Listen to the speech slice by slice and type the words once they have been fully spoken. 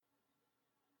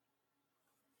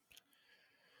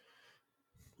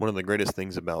One of the greatest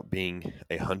things about being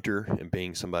a hunter and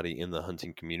being somebody in the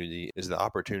hunting community is the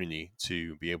opportunity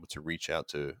to be able to reach out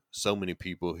to so many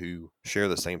people who share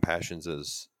the same passions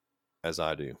as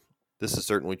I do. This is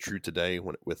certainly true today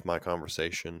with my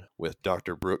conversation with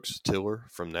Dr. Brooks Tiller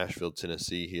from Nashville,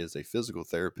 Tennessee. He is a physical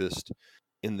therapist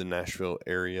in the Nashville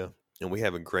area, and we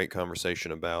have a great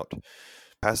conversation about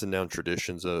passing down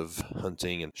traditions of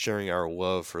hunting and sharing our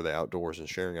love for the outdoors and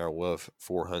sharing our love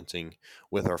for hunting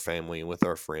with our family and with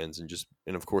our friends,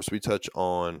 and of course we touch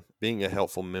on being a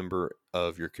helpful member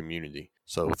of your community.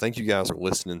 So thank you guys for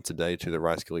listening today to the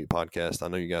Rice Kill Eat podcast. I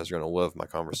know you guys are going to love my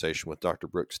conversation with Dr.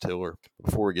 Brooks Tiller.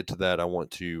 Before we get to that, I want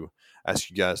to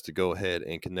ask you guys to go ahead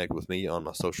and connect with me on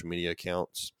my social media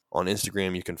accounts. On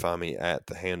Instagram, you can find me at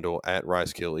the handle at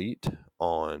Rice Kill Eat.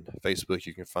 On Facebook,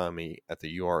 you can find me at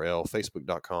the URL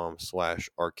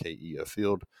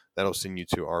facebook.com/RKEafield. That'll send you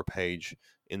to our page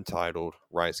entitled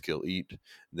Rice Kill Eat.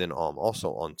 Then I'm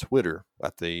also on Twitter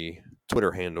at the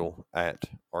Twitter handle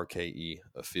at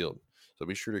RKEafield. So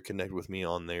be sure to connect with me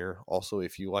on there. Also,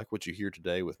 if you like what you hear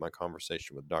today with my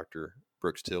conversation with Dr.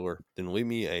 Brooks Tiller, then leave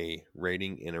me a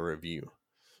rating and a review.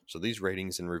 So these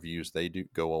ratings and reviews, they do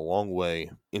go a long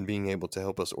way in being able to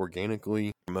help us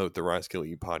organically promote the Rice Kill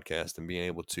Eat podcast and being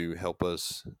able to help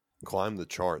us climb the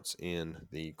charts in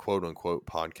the quote unquote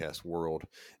podcast world.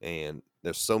 And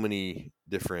there's so many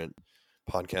different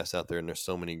podcasts out there, and there's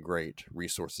so many great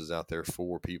resources out there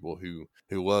for people who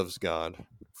loves God,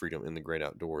 freedom in the great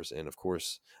outdoors. And of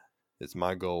course, it's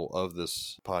my goal of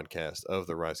this podcast, of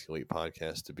the Rice Kill Eat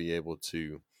podcast, to be able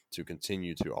to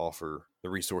continue to offer the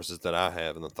resources that I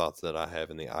have and the thoughts that I have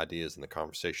and the ideas and the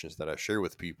conversations that I share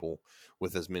with people,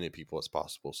 with as many people as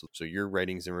possible. So your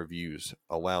ratings and reviews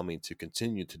allow me to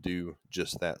continue to do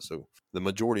just that. So the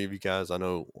majority of you guys I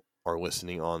know are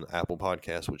listening on Apple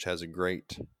Podcasts, which has a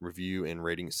great review and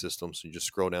rating system. So you just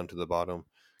scroll down to the bottom,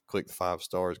 click 5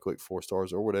 stars, click 4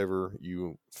 stars, or whatever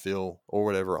you feel, or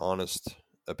whatever honest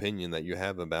opinion that you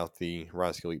have about the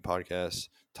Rice Kill Eat podcast.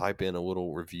 Type in a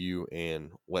little review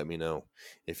and let me know.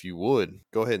 If you would,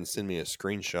 go ahead and send me a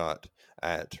screenshot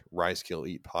at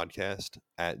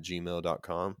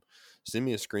ricekilleatpodcast@gmail.com. Send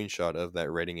me a screenshot of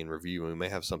that rating and review, and we may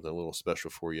have something a little special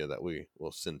for you that we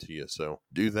will send to you. So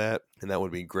do that, and that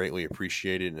would be greatly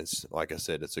appreciated. And it's, like I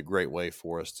said, it's a great way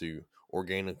for us to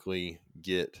organically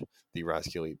get the Rice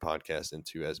Kill Eat podcast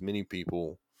into as many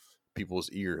people's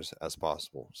ears as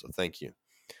possible. So thank you.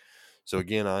 So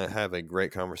again, I have a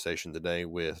great conversation today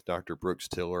with Dr. Brooks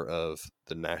Tiller of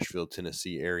the Nashville,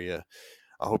 Tennessee area.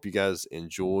 I hope you guys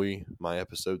enjoy my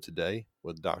episode today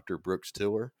with Dr. Brooks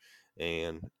Tiller,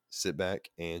 and sit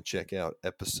back and check out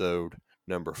episode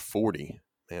number 40.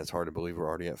 Man, it's hard to believe we're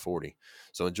already at 40.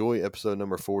 So enjoy episode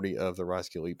number 40 of the Rice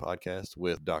Kill Eat podcast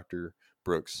with Dr.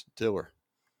 Brooks Tiller.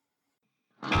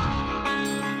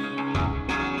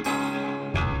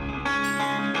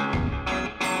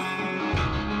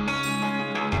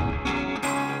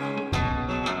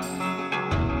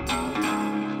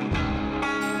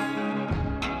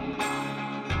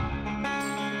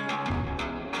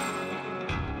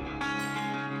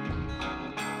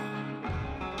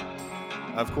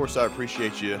 Of course, I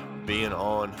appreciate you being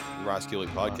on the Rice Kill Eat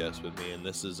podcast with me, and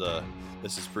this is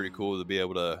pretty cool to be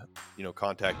able to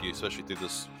contact you, especially through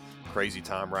this crazy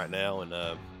time right now, and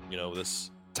this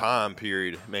time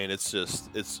period. Man,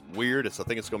 it's weird. I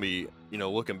think it's gonna be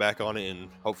looking back on it in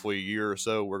hopefully a year or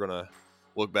so, we're gonna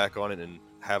look back on it and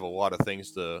have a lot of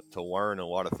things to learn, a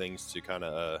lot of things to kind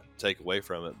of take away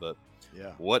from it. But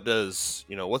yeah, what's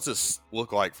this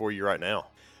look like for you right now?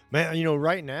 Man,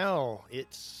 right now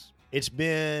it's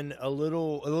been a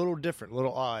little different, a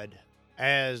little odd.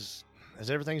 As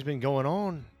everything's been going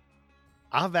on,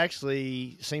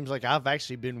 seems like I've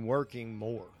actually been working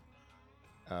more.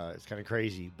 It's kind of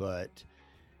crazy, but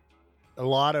a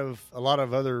lot of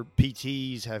other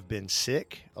PTs have been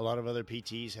sick. A lot of other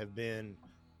PTs have been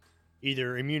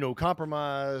either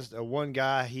immunocompromised. One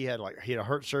guy, he had a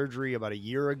heart surgery about a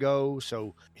year ago,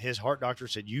 so his heart doctor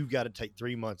said, "You've got to take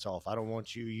 3 months off. I don't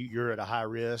want you. You're at a high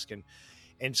risk."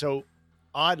 And so,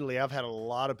 oddly, I've had a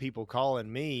lot of people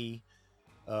calling me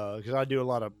because I do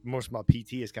most of my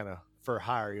PT is kind of for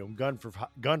hire, gun for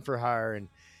hire,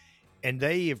 and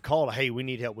they have called, "Hey, we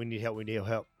need help. We need help. We need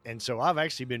help." And so I've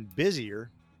actually been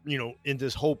busier, in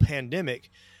this whole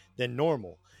pandemic than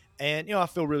normal. And, I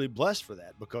feel really blessed for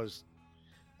that because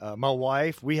my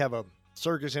wife, we have a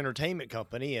circus entertainment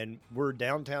company, and we're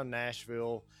downtown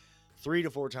Nashville 3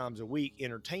 to 4 times a week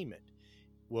entertainment.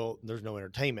 Well, there's no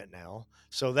entertainment now.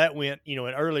 So that went, in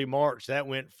early March, that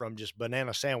went from just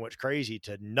banana sandwich crazy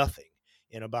to nothing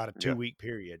in about a 2-week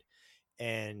period.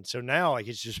 And so now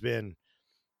it's just been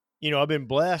I've been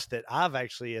blessed that I've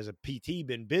actually, as a PT,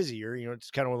 been busier.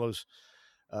 It's kind of one of those,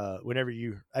 whenever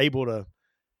you're able to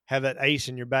have that ace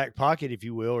in your back pocket, if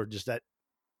you will, or just that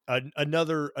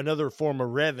another form of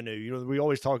revenue. We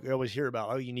always hear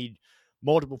about, oh, you need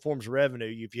multiple forms of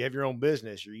revenue. If you have your own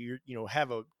business, or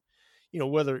have a,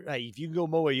 whether, hey, if you can go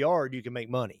mow a yard, you can make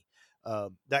money,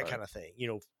 that Right. kind of thing.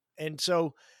 And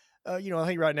so, I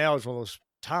think right now is one of those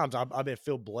times I've been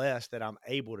feel blessed that I'm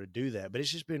able to do that. But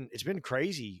it's been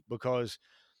crazy because,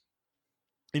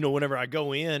 whenever I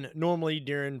go in, normally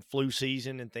during flu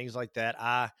season and things like that,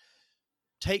 I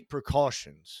take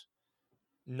precautions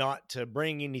not to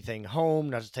bring anything home,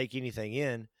 not to take anything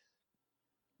in.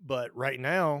 But right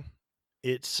now,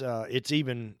 it's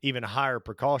even higher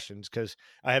precautions because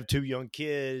I have two young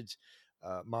kids.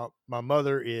 My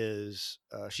mother is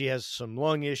she has some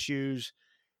lung issues,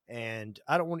 and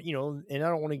I don't want and I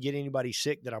don't want to get anybody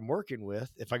sick that I'm working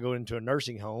with if I go into a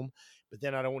nursing home. But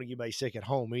then I don't want to get anybody sick at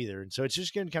home either, and so it's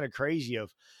just getting kind of crazy.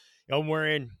 I'm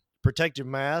wearing protective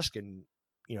mask, and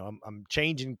I'm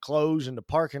changing clothes in the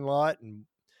parking lot, and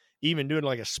even doing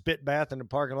like a spit bath in the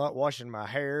parking lot, washing my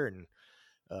hair and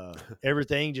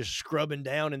everything, just scrubbing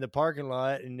down in the parking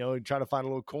lot, and try to find a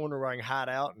little corner where I can hide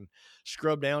out and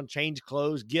scrub down, change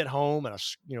clothes, get home, and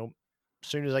as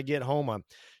soon as I get home, I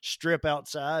strip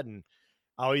outside, and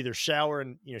I'll either shower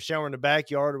in the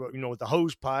backyard, or, with the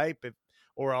hose pipe,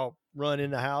 or I'll run in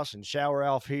the house and shower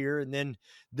off here, and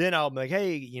then I'll be like,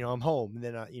 hey, I'm home, and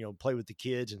then I play with the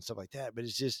kids and stuff like that. But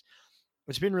it's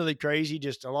been really crazy,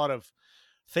 just a lot of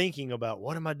thinking about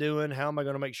what am I doing? How am I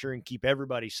going to make sure and keep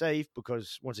everybody safe?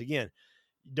 Because once again,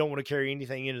 you don't want to carry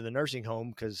anything into the nursing home,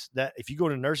 because that if you go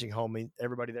to a nursing home,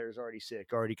 everybody there is already sick,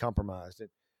 already compromised, and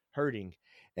hurting.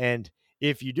 And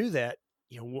if you do that,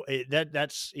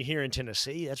 that's here in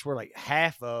Tennessee. That's where like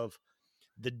half of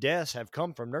the deaths have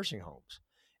come from nursing homes.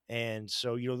 And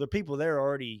so, the people there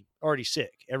are already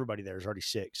sick. Everybody there is already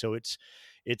sick. So it's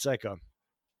like a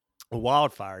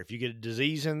wildfire. If you get a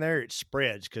disease in there, it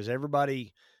spreads because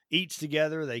everybody eats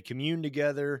together, they commune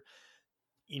together.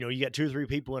 You got two or three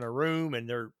people in a room, and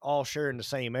they're all sharing the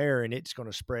same air, and it's going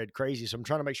to spread crazy. So I'm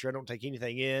trying to make sure I don't take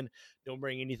anything in, don't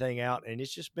bring anything out. And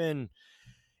it's been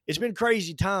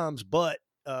crazy times, but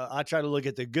I try to look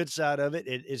at the good side of it.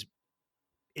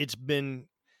 It's been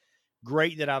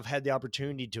great that I've had the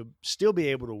opportunity to still be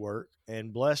able to work,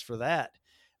 and blessed for that.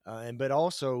 But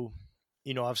also,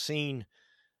 I've seen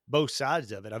both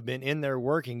sides of it. I've been in there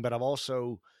working, but I've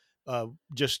also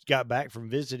just got back from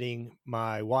visiting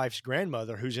my wife's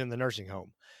grandmother who's in the nursing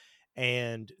home.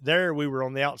 And there we were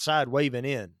on the outside waving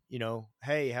in,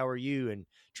 hey, how are you? And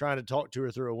trying to talk to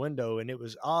her through a window. And it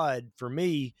was odd for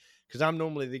me because I'm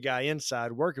normally the guy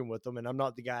inside working with them, and I'm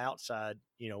not the guy outside,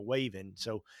 waving.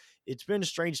 So it's been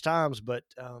strange times, but,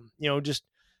 just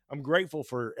I'm grateful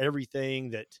for everything,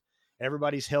 that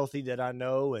everybody's healthy that I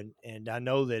know. And I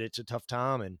know that it's a tough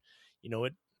time, and,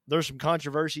 there's some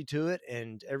controversy to it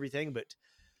and everything. But,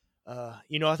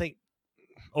 I think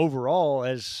overall,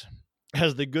 as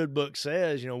the good book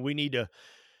says, we need to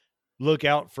look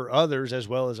out for others as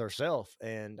well as ourselves.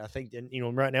 And I think that,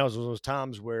 right now is one of those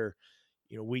times where,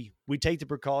 we take the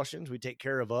precautions, we take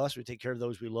care of us, we take care of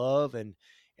those we love, and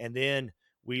then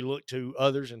we look to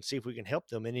others and see if we can help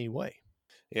them in any way.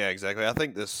 Yeah, exactly. I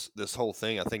think this whole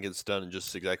thing, I think it's done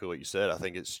just exactly what you said. I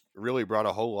think it's really brought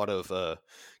a whole lot of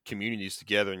communities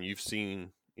together, and you've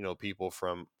seen people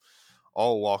from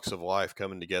all walks of life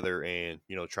coming together and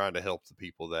trying to help the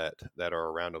people that are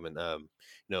around them,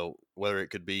 and whether it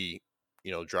could be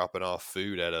dropping off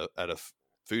food at a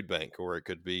food bank, or it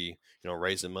could be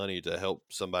raising money to help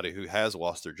somebody who has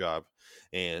lost their job.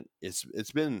 And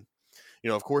it's been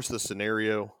of course, the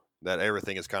scenario that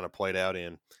everything is kind of played out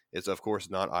in is, of course,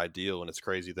 not ideal, and it's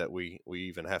crazy that we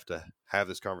even have to have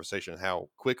this conversation, how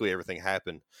quickly everything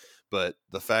happened. But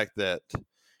the fact that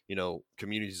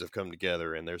communities have come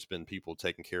together, and there's been people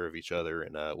taking care of each other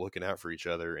and looking out for each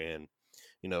other, and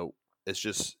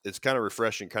it's kind of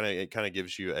refreshing. It kind of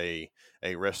gives you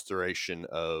a restoration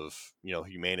of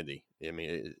humanity. I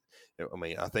mean,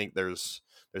 I think there's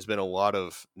been a lot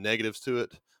of negatives to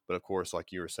it, but of course,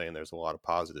 like you were saying, there's a lot of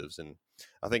positives, and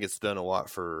I think it's done a lot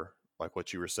for, like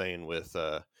what you were saying, with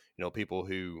people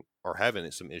who are having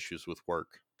some issues with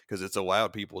work, because it's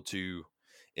allowed people to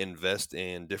invest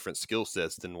in different skill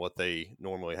sets than what they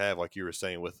normally have. Like you were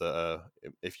saying, with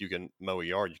if you can mow a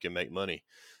yard, you can make money.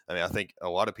 I mean, I think a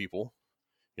lot of people,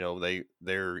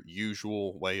 their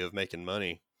usual way of making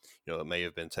money, it may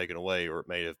have been taken away, or it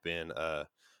may have been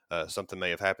something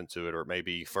may have happened to it, or it may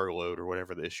be furloughed, or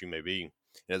whatever the issue may be.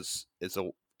 It's a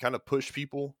kind of push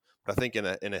people, but I think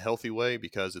in a healthy way,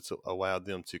 because it's allowed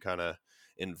them to kind of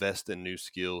invest in new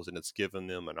skills, and it's given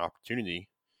them an opportunity,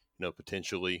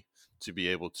 potentially to be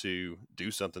able to do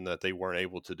something that they weren't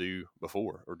able to do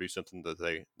before, or do something that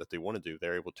they want to do.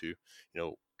 They're able to,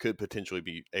 could potentially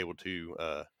be able to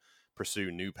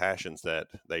pursue new passions that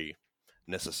they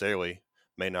necessarily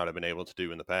may not have been able to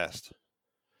do in the past.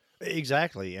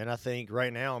 Exactly. And I think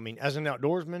right now, I mean, as an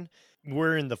outdoorsman,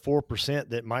 we're in the 4%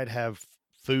 that might have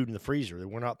food in the freezer, that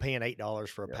we're not paying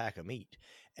 $8 for a Yeah. pack of meat.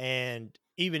 And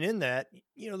even in that,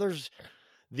 there's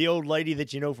the old lady that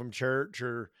from church,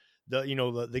 or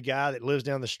the guy that lives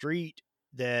down the street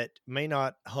that may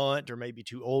not hunt or may be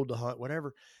too old to hunt,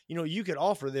 whatever. You could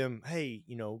offer them, hey,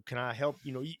 can I help?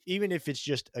 Even if it's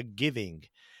just a giving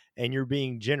and you're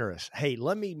being generous. Hey,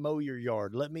 let me mow your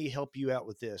yard. Let me help you out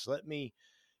with this. Let me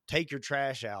take your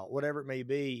trash out, whatever it may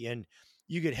be. And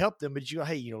you could help them, but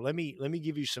hey, let me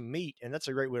give you some meat. And that's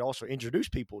a great way to also introduce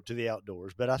people to the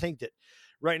outdoors. But I think that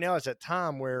right now it's that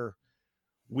time where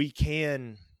we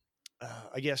can,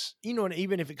 I guess, and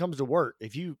even if it comes to work,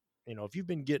 if you've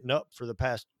been getting up for the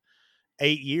past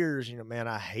 8 years, man,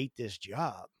 I hate this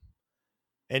job.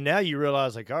 And now you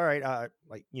realize, like, all right,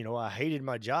 I hated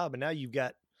my job. And now you've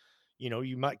got,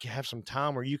 you might have some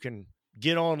time where you can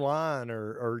get online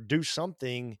or do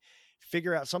something,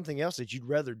 figure out something else that you'd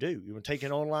rather do. You want to take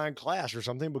an online class or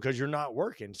something because you're not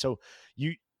working. So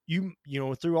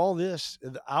through all this,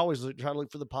 I always try to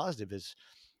look for the positive. Is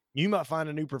you might find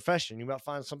a new profession. You might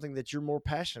find something that you're more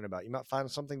passionate about. You might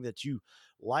find something that you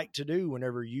like to do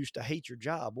whenever you used to hate your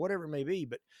job, whatever it may be.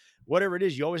 But whatever it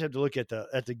is, you always have to look at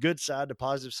the good side, the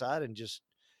positive side, and just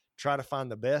try to find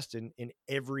the best in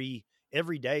every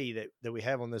day that we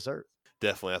have on this earth.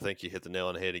 Definitely, I think you hit the nail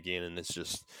on the head again. And it's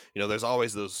just, there's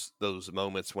always those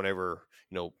moments whenever,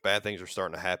 bad things are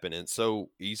starting to happen, and it's so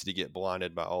easy to get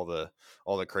blinded by all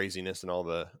the craziness and all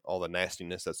the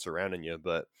nastiness that's surrounding you.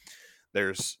 But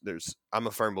there's I'm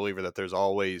a firm believer that there's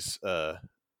always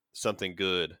something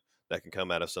good that can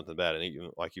come out of something bad. And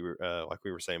even like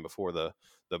we were saying before,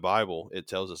 the Bible, it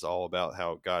tells us all about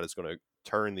how God is going to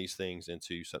turn these things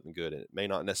into something good. And it may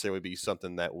not necessarily be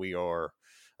something that we are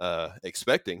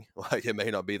expecting. Like, it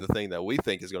may not be the thing that we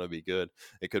think is going to be good.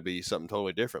 It could be something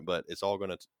totally different, but it's all going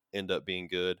to end up being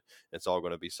good. It's all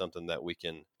going to be something that we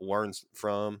can learn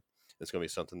from. It's going to be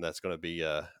something that's going to be,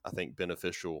 I think,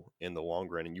 beneficial in the long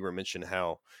run. And you were mentioning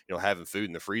how, having food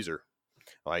in the freezer,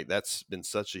 like, that's been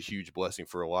such a huge blessing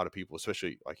for a lot of people,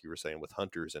 especially like you were saying with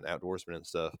hunters and outdoorsmen and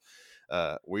stuff.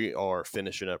 We are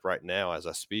finishing up right now as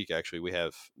I speak. Actually, we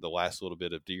have the last little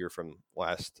bit of deer from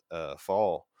last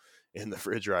fall in the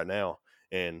fridge right now.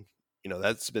 And,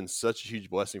 that's been such a huge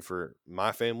blessing for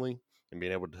my family, and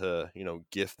being able to,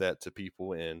 gift that to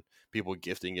people, and people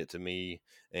gifting it to me.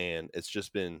 And it's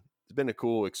been a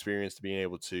cool experience to being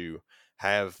able to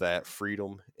have that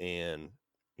freedom and,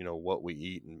 what we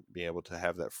eat, and be able to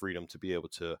have that freedom to be able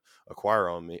to acquire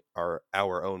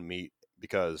our own meat.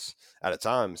 Because at a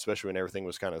time, especially when everything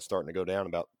was kind of starting to go down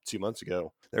about 2 months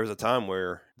ago, there was a time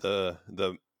where the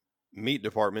meat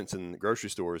departments in the grocery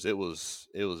stores, it was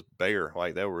bare.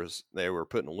 Like, they were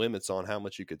putting limits on how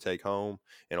much you could take home,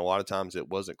 and a lot of times it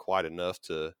wasn't quite enough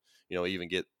to even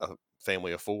get a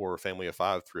family of 4 or a family of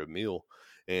 5 through a meal.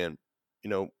 And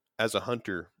as a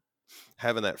hunter,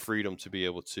 having that freedom to be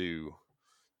able to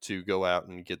go out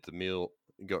and get the meal,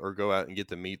 go out and get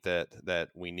the meat that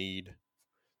we need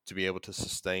to be able to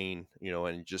sustain,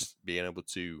 and just being able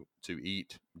to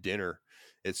eat dinner,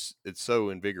 it's so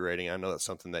invigorating. I know that's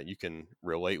something that you can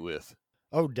relate with.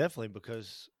 Oh, definitely,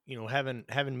 because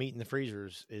having meat in the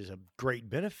freezers is a great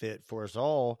benefit for us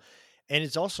all, and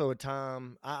it's also a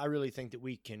time I really think that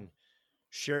we can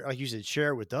share, like you said,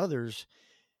 share with others.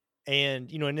 And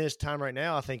in this time right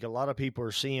now, I think a lot of people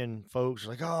are seeing folks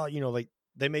like, oh, like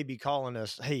they may be calling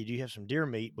us, hey, do you have some deer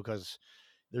meat? Because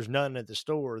there's none at the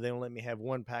store. They don't let me have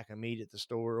one pack of meat at the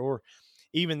store. Or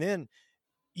even then,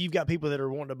 you've got people that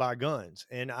are wanting to buy guns,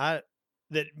 and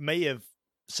that may have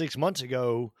 6 months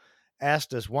ago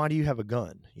asked us, why do you have a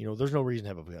gun? There's no reason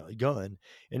to have a gun.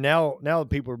 And now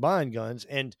people are buying guns.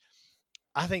 And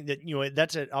I think that,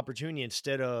 that's an opportunity.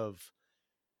 Instead of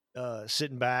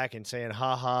sitting back and saying,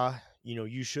 ha ha,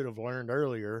 you should have learned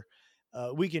earlier.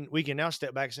 We can now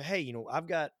step back and say, hey, I've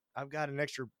got an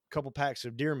extra couple packs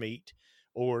of deer meat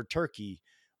or turkey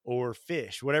or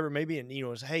fish, whatever it may be.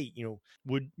 And, say, hey,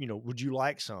 would you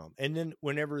like some? And then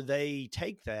whenever they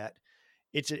take that,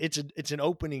 it's an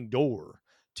opening door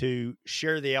to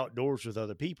share the outdoors with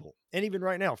other people. And even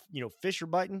right now, fish are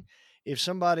biting. If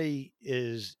somebody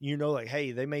is, like,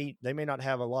 hey, they may not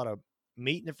have a lot of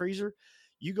meat in the freezer,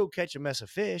 you go catch a mess of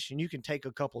fish and you can take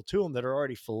a couple to them that are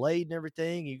already filleted and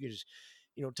everything. You can just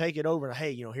take it over and,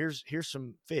 hey, here's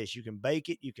some fish. You can bake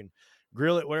it, you can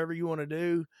grill it, whatever you want to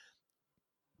do,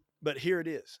 but here it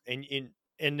is.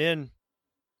 And then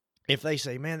if they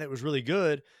say, man, that was really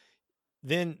good,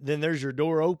 then there's your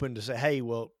door open to say, hey,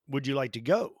 well, would you like to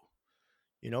go?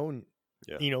 And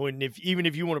Yeah. and even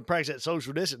if you want to practice that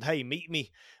social distance, hey, meet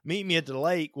me at the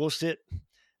lake. We'll sit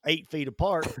 8 feet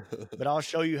apart, but I'll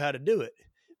show you how to do it.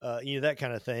 That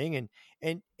kind of thing.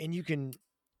 And you can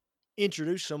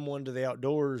introduce someone to the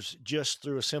outdoors just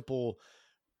through a simple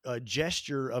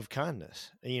gesture of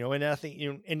kindness. And I think,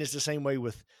 and it's the same way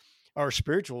with our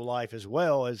spiritual life as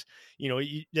well. As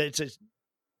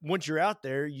once you're out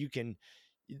there, you can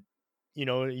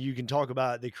talk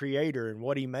about the creator and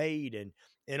what he made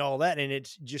and all that. And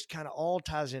it's just kind of all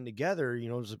ties in together,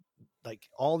 it's like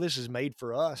all this is made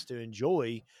for us to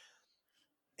enjoy.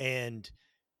 And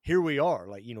here we are,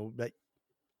 like,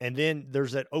 and then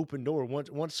there's that open door.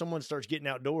 Once someone starts getting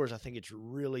outdoors, I think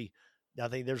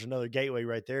there's another gateway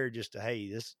right there. Just to,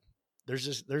 hey,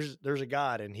 there's a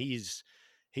God, and he's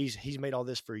made all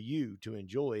this for you to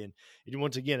enjoy. And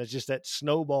once again, it's just that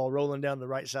snowball rolling down the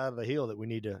right side of the hill that we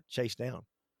need to chase down.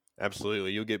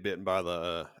 Absolutely. You'll get bitten by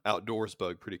the outdoors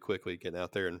bug pretty quickly, getting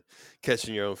out there and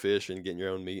catching your own fish and getting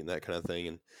your own meat and that kind of thing.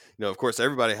 And, of course,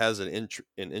 everybody has an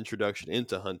introduction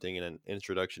into hunting and an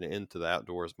introduction into the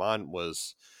outdoors. Mine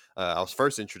was, I was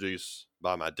first introduced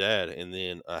by my dad, and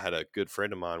then I had a good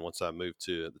friend of mine once I moved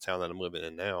to the town that I'm living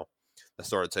in now that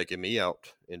started taking me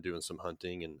out and doing some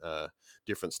hunting and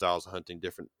different styles of hunting,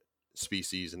 different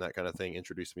species and that kind of thing,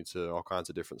 introduced me to all kinds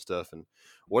of different stuff. And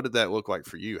what did that look like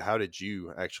for you? How did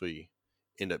you actually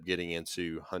end up getting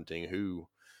into hunting? Who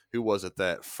was it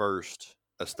that first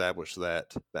established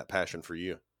that passion for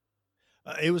you?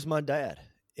 It was my dad.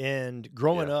 And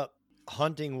growing Yeah. up,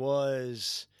 hunting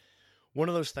was one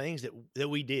of those things that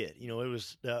we did.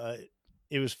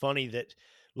 It was funny that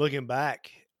looking back,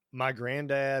 my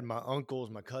granddad, my uncles,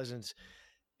 my cousins,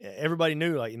 everybody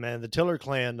knew, like, man, the Tiller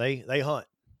clan, they hunt.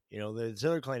 The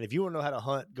Tiller clan, if you want to know how to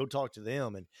hunt, go talk to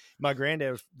them. And my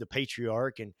granddad was the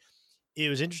patriarch. And it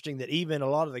was interesting that even a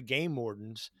lot of the game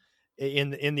wardens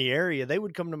in the area, they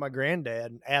would come to my granddad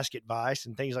and ask advice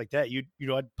and things like that.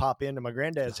 I'd pop into my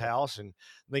granddad's house, and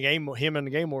him and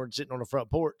the game warden sitting on the front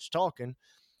porch talking.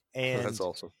 And That's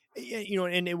awesome.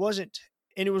 and it was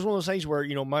one of those things where,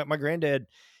 my granddad,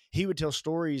 he would tell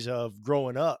stories of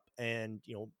growing up and,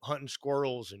 hunting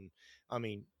squirrels and, I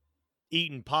mean,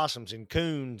 eating possums and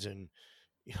coons and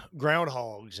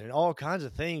groundhogs and all kinds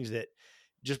of things, that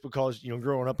just because,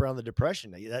 growing up around the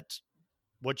Depression, that's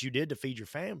what you did to feed your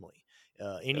family.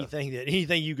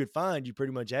 Anything you could find, you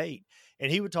pretty much ate.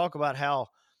 And he would talk about how,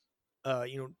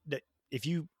 that if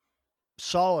you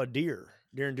saw a deer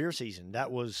during deer season,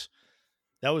 that was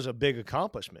a big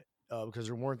accomplishment, because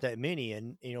there weren't that many.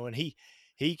 And, and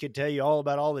he could tell you all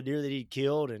about all the deer that he'd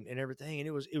killed and everything. And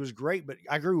it was great. But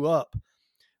I grew up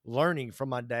learning from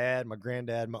my dad, my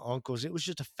granddad, my uncles. It was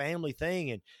just a family thing.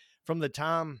 And from the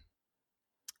time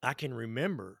I can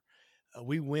remember,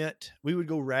 we would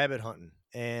go rabbit hunting,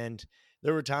 and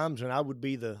there were times when I would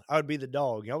be the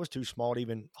dog. I was too small to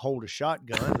even hold a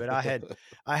shotgun, but I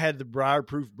had the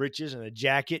briar-proof breeches and a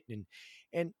jacket,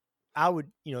 and I would,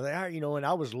 and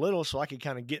I was little, so I could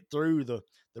kind of get through the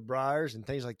briars and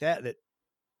things like that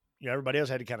everybody else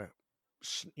had to kind of,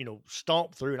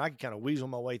 stomp through, and I could kind of weasel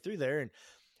my way through there. And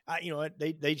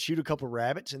they'd shoot a couple of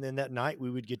rabbits, and then that night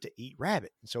we would get to eat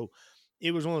rabbit. And so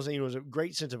it was one of those things. It was a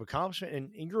great sense of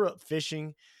accomplishment. And grew up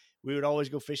fishing. We would always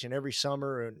go fishing every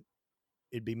summer, and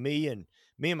it'd be me and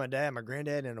my dad, my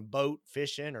granddad, in a boat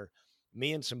fishing, or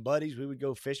me and some buddies. We would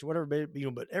go fishing, whatever.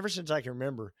 But ever since I can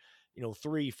remember,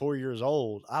 3-4 years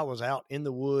old, I was out in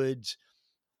the woods,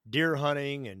 deer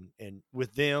hunting, and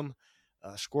with them,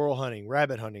 squirrel hunting,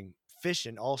 rabbit hunting,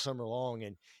 fishing all summer long.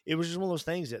 And it was just one of those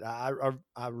things that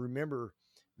I remember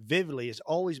vividly. It's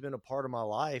always been a part of my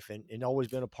life, and always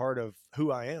been a part of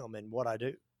who I am and what I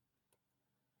do.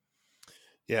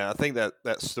 Yeah, I think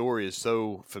that story is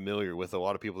so familiar with a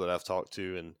lot of people that I've talked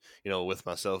to, and with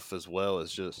myself as well.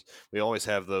 It's just we always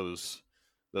have those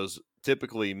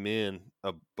typically men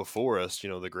before us,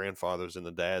 the grandfathers and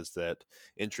the dads that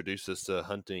introduced us to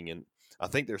hunting. And I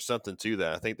think there's something to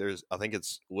that. I think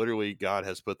it's literally God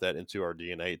has put that into our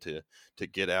DNA to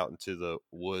get out into the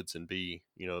woods and be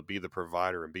the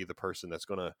provider and be the person that's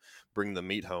going to bring the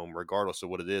meat home, regardless of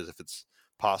what it is. If it's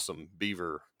possum,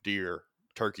 beaver, deer,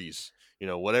 turkeys,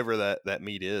 whatever that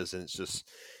meat is. And it's just,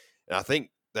 and I think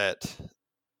that's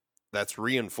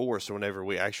reinforced whenever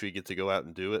we actually get to go out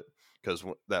and do it. because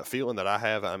that feeling that I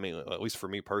have, I mean, at least for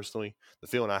me personally, the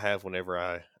feeling I have whenever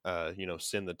I,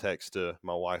 send the text to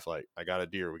my wife, like, I got a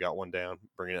deer, we got one down,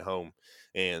 bringing it home,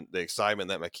 and the excitement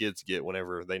that my kids get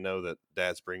whenever they know that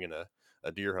dad's bringing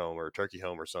a deer home or a turkey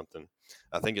home or something.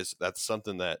 I think that's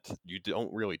something that you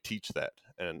don't really teach that,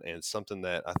 and something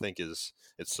that I think it's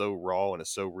so raw and it's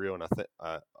so real, and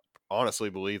I honestly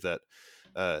believe that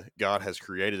God has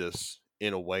created us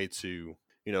in a way to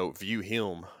view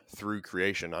Him through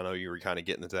creation. I know you were kind of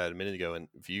getting into that a minute ago, and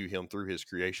view Him through His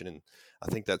creation, and I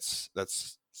think that's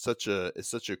such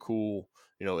a cool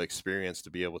experience to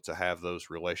be able to have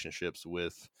those relationships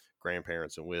with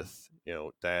grandparents and with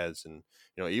dads, and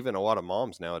even a lot of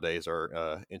moms nowadays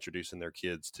are introducing their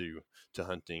kids to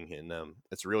hunting, and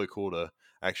it's really cool to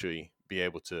actually be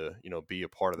able to be a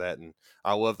part of that. And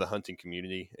I love the hunting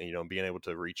community, and being able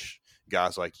to reach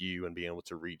guys like you and being able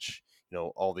to reach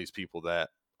all these people that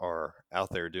are out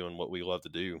there doing what we love to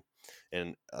do.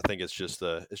 And I think it's just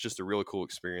a really cool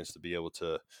experience to be able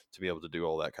to do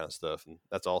all that kind of stuff, and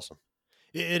that's awesome.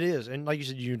 It is, and like you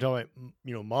said, you talking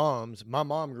about moms. My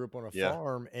mom grew up on a Yeah.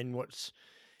 farm, and what's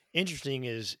interesting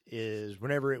is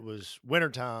whenever it was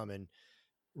wintertime and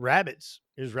it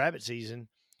was rabbit season,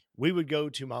 we would go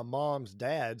to my mom's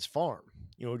dad's farm.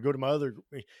 We'd go to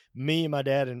me and my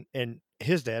dad and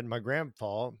his dad, my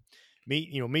grandpa,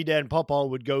 me, dad, and pawpaw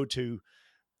would go to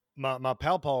my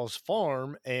pawpaw's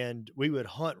farm, and we would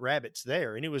hunt rabbits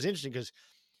there. And it was interesting because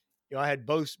I had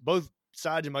both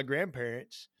sides of my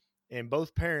grandparents and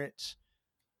both parents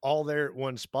all there at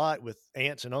one spot with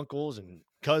aunts and uncles and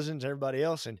cousins, and everybody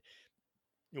else, and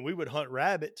we would hunt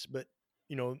rabbits. But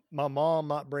my mom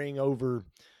might bring over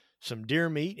some deer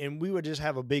meat, and we would just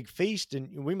have a big feast,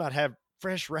 and we might have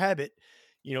fresh rabbit,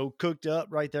 cooked up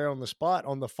right there on the spot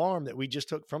on the farm that we just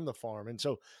took from the farm. And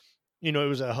so, it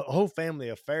was a whole family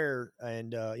affair,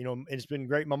 and it's been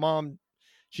great. My mom,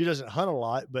 she doesn't hunt a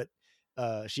lot, but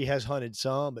she has hunted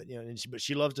some, but but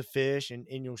she loves to fish,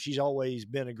 and she's always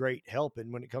been a great help.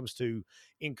 And when it comes to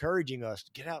encouraging us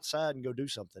to get outside and go do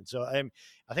something, so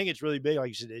I think it's really big. Like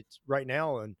you said, it's right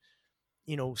now, and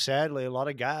sadly, a lot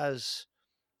of guys,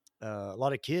 a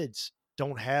lot of kids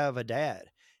don't have a dad,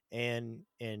 and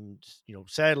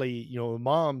sadly,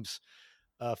 moms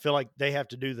feel like they have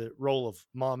to do the role of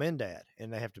mom and dad,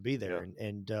 and they have to be there. Yeah.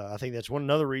 And I think that's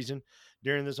another reason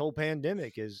during this whole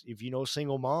pandemic is if a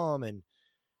single mom and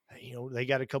they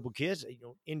got a couple kids,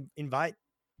 invite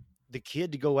the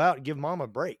kid to go out and give mom a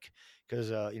break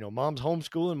because mom's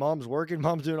homeschooling, mom's working,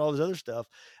 mom's doing all this other stuff.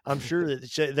 I'm sure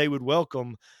that they would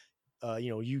welcome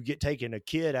you get taking a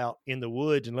kid out in the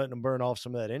woods and letting them burn off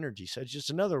some of that energy. So it's just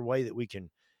another way that we can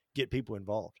get people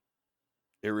involved.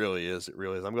 It really is. It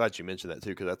really is. I'm glad you mentioned that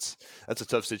too, because that's a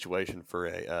tough situation for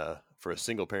a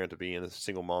single parent to be in, a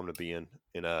single mom to be in.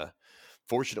 And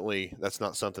fortunately, that's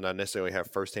not something I necessarily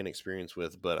have firsthand experience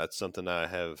with, but that's something I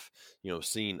have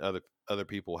seen other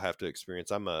people have to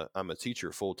experience. I'm a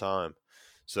teacher full time,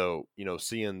 so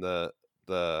seeing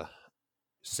the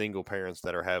single parents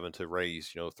that are having to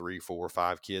raise three, four,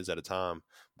 five kids at a time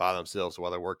by themselves while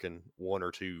they're working one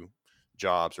or two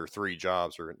jobs or three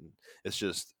jobs, or it's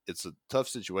a tough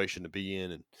situation to be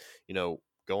in. And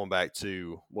going back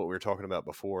to what we were talking about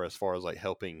before as far as like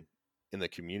helping in the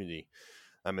community,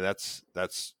 I mean,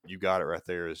 that's you got it right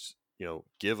there. Is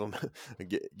give them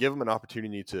give them an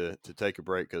opportunity to take a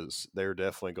break, because they're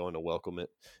definitely going to welcome it.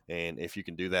 And if you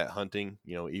can do that hunting,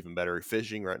 even better.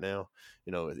 Fishing right now,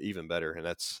 even better. And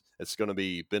it's going to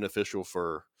be beneficial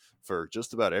for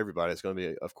just about everybody. It's going to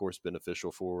be, of course,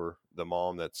 beneficial for the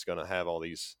mom that's going to have all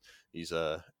these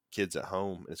kids at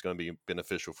home. And it's going to be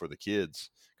beneficial for the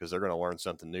kids because they're going to learn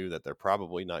something new that they're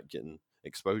probably not getting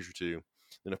exposure to.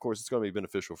 And of course, it's going to be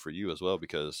beneficial for you as well,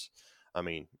 because I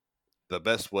mean, the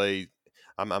best way,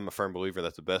 I'm a firm believer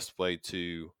that the best way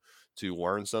to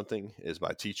learn something is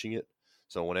by teaching it.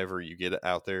 So whenever you get it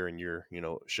out there and you're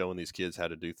showing these kids how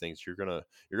to do things, you're gonna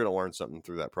learn something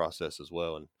through that process as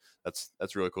well. And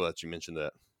that's really cool that you mentioned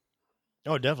that.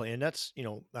 Oh, definitely. And that's,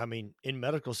 I mean, in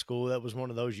medical school, that was one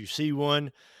of those you see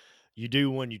one, you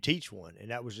do one, you teach one.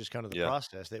 And that was just kind of the Yeah.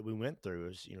 process that we went through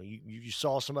is, you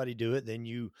saw somebody do it, then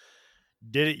you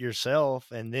did it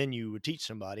yourself, and then you would teach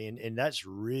somebody. And that's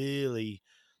really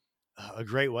a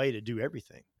great way to do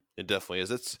everything. It definitely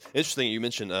is. It's interesting you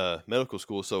mentioned medical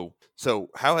school. So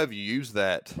how have you used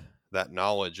that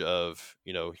knowledge of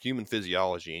human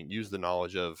physiology, and use the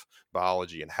knowledge of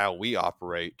biology and how we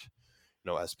operate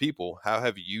as people? How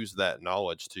have you used that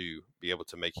knowledge to be able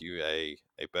to make you a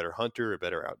better hunter, a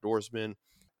better outdoorsman?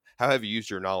 How have you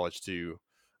used your knowledge to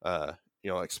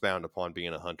expound upon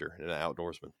being a hunter and an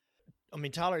outdoorsman? I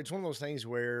mean, Tyler, it's one of those things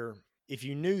where if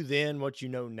you knew then what you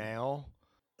know now,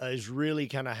 is really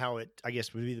kind of how it, I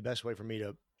guess, would be the best way for me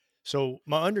to. So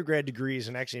my undergrad degree is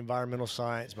in actually environmental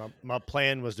science. My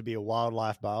plan was to be a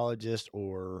wildlife biologist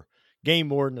or game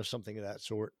warden or something of that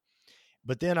sort.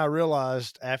 But then I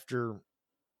realized after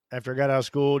I got out of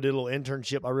school, did a little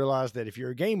internship, I realized that if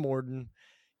you're a game warden,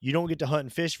 you don't get to hunt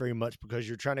and fish very much because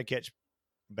you're trying to catch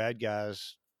bad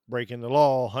guys breaking the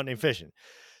law, hunting and fishing.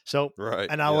 So, Right.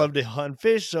 and I Yeah. love to hunt and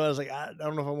fish. So I was like, I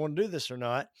don't know if I want to do this or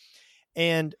not.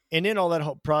 And in all that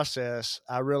whole process,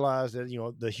 I realized that,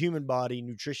 the human body,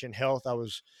 nutrition, health, I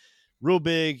was real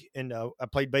big. And I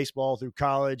played baseball through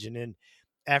college. And then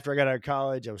after I got out of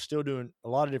college, I was still doing a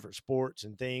lot of different sports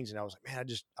and things. And I was like, man,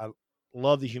 I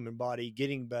love the human body,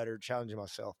 getting better, challenging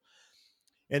myself.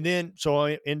 And then, so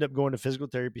I ended up going to physical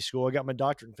therapy school. I got my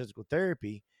doctorate in physical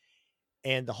therapy.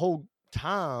 And the whole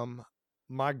time,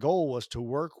 my goal was to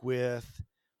work with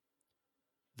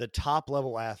the top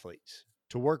level athletes,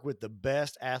 to work with the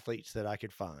best athletes that I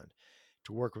could find,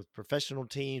 to work with professional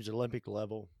teams, Olympic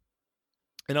level.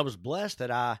 And I was blessed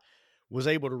that I was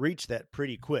able to reach that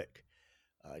pretty quick,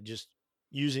 just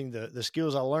using the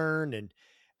skills I learned and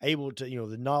able to,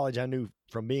 the knowledge I knew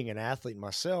from being an athlete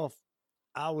myself.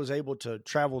 I was able to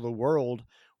travel the world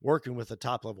working with the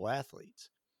top level athletes.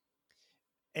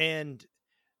 And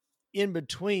in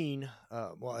between,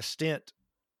 a stint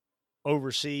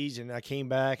overseas, and I came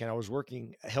back and I was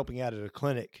helping out at a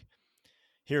clinic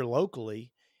here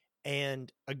locally.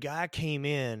 And a guy came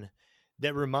in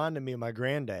that reminded me of my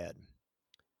granddad.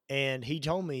 And he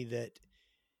told me that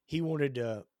he wanted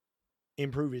to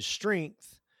improve his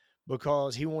strength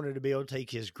because he wanted to be able to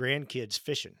take his grandkids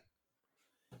fishing.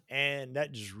 And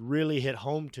that just really hit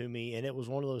home to me. And it was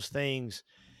one of those things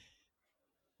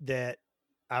that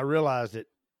I realized that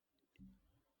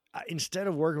instead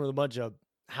of working with a bunch of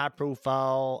high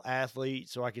profile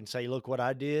athletes so I can say, look what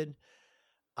I did,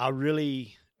 I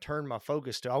really turned my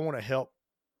focus to, I want to help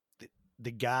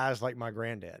the guys like my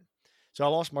granddad. So I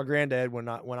lost my granddad when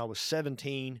I was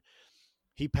 17.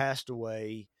 He passed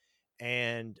away,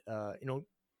 and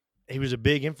he was a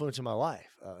big influence in my life.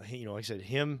 Like I said,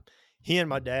 he and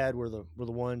my dad were the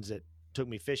ones that took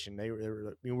me fishing.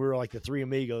 We were like the three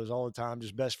amigos all the time,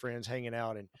 just best friends hanging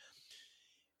out.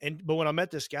 But when I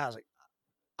met this guy, I was like,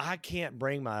 I can't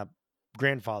bring my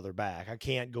grandfather back. I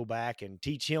can't go back and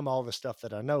teach him all the stuff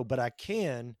that I know, but I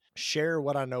can share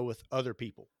what I know with other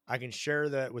people. I can share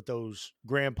that with those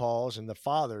grandpas and the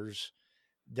fathers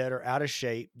that are out of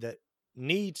shape, that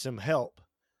need some help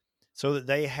so that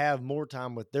they have more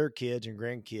time with their kids and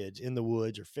grandkids in the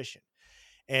woods or fishing.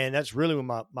 And that's really when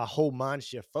my whole mind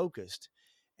shift focused.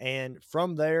 And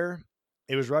from there,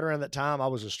 it was right around that time I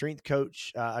was a strength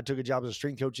coach. I took a job as a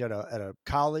strength coach at a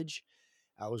college.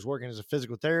 I was working as a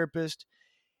physical therapist,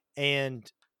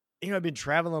 and I've been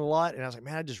traveling a lot, and I was like,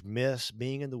 man, I just miss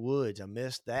being in the woods. I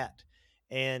miss that.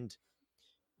 And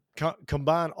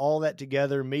combine all that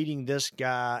together, meeting this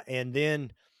guy, and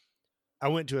then I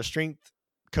went to a strength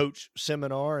coach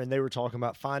seminar, and they were talking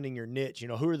about finding your niche.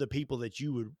 Who are the people that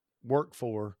you would work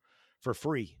for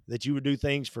free, that you would do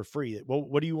things for free? Well,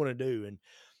 what do you want to do?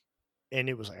 And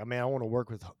it was like, I mean, I want to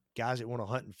work with guys that want to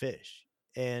hunt and fish.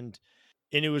 And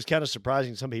it was kind of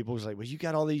surprising. Some people was like, well, you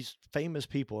got all these famous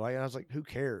people. And I was like, who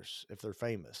cares if they're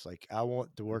famous? Like, I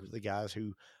want to work with the guys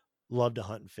who love to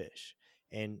hunt and fish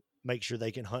and make sure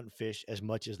they can hunt and fish as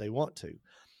much as they want to.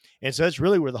 And so that's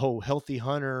really where the whole Healthy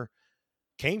Hunter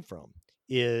came from,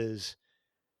 is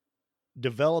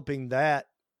developing that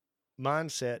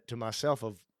mindset to myself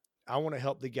of, I want to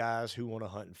help the guys who want to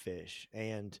hunt and fish.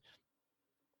 And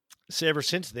so ever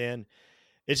since then,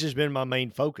 it's just been my main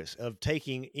focus of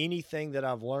taking anything that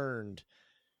I've learned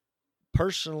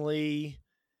personally,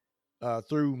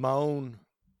 through my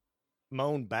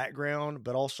own background,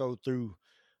 but also through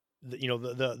the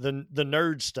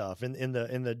nerd stuff in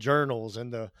the journals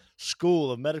and the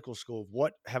medical school.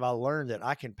 What have I learned that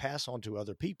I can pass on to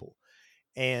other people?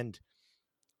 And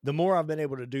the more I've been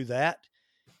able to do that,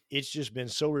 it's just been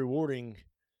so rewarding,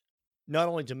 not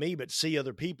only to me, but see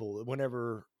other people.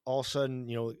 Whenever all of a sudden,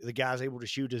 the guy's able to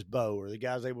shoot his bow, or the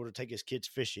guy's able to take his kids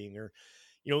fishing, or,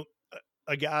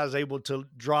 a guy's able to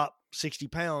drop 60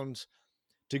 pounds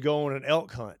to go on an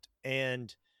elk hunt,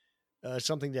 and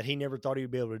something that he never thought he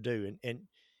would be able to do. And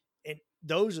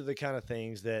those are the kind of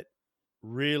things that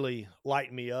really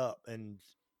light me up. And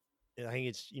I think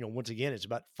it's, once again, it's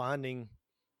about finding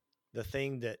the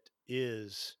thing that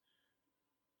is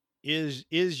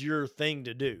your thing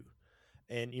to do.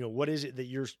 And, what is it that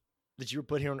you're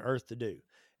put here on earth to do?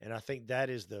 And I think that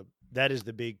is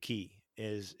the big key,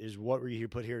 is what were you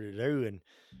put here to do? And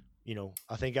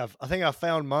I think I've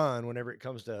found mine whenever it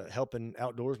comes to helping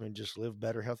outdoorsmen just live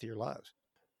better, healthier lives.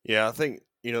 Yeah, I think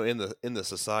in the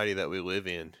society that we live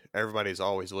in, everybody's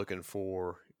always looking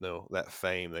for that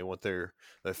fame. They want their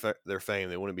fame.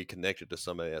 They want to be connected to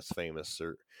somebody that's famous.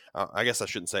 Or I guess I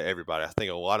shouldn't say everybody. I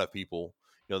think a lot of people,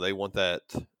 they want that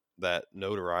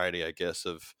notoriety. I guess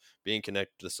of being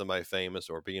connected to somebody famous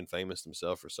or being famous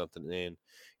themselves or something. And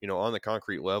on the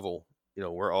concrete level,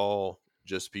 we're all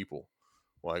just people.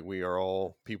 Like we are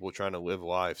all people trying to live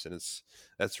lives, and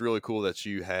that's really cool that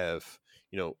you have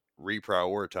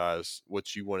reprioritize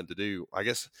what you wanted to do. I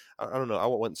guess I don't know. I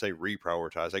wouldn't say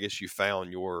reprioritize. I guess you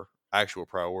found your actual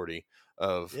priority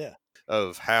of Yeah.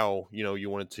 how you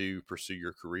wanted to pursue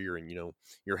your career, and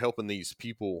you're helping these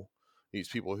people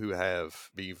who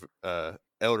be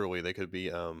elderly. They could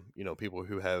be people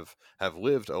who have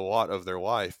lived a lot of their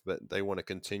life, but they want to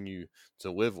continue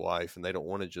to live life, and they don't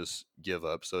want to just give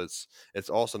up. So it's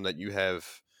awesome that you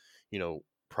have you know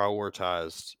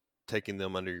prioritized taking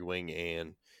them under your wing,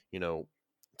 and you know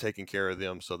taking care of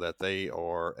them so that they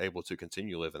are able to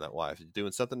continue living that life,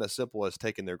 doing something as simple as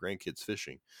taking their grandkids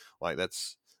fishing. Like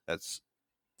that's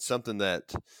something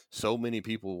that so many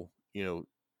people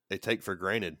they take for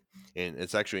granted. And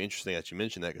it's actually interesting that you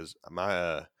mentioned that, because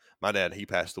my dad, he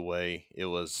passed away. It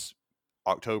was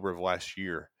October of last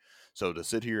year. So to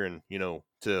sit here and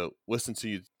to listen to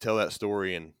you tell that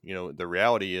story, and the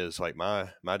reality is, like, my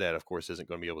dad, of course, isn't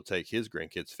going to be able to take his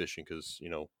grandkids fishing, because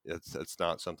it's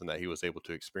not something that he was able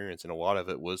to experience, and a lot of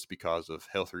it was because of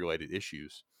health related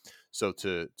issues. So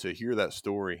to hear that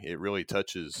story, it really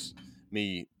touches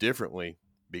me differently,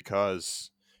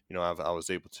 because I was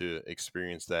able to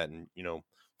experience that. And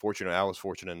I was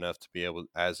fortunate enough to be able,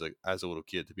 as a little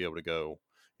kid, to be able to go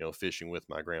fishing with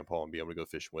my grandpa and be able to go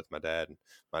fishing with my dad. And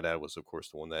my dad was, of course,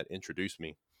 the one that introduced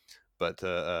me. But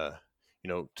to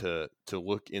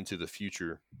look into the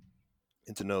future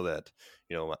and to know that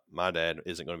my dad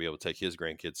isn't going to be able to take his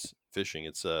grandkids fishing,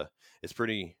 it's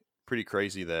pretty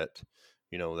crazy that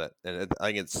that. And I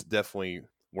think it's definitely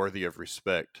worthy of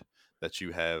respect that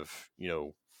you've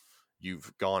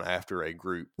gone after a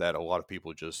group that a lot of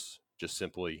people just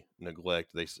simply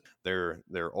neglect.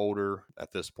 They're older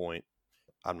at this point.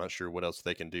 I'm not sure what else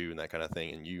they can do and that kind of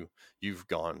thing. And you've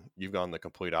gone the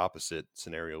complete opposite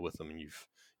scenario with them, and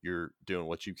you're doing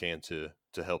what you can to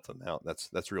help them out.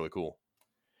 That's really cool.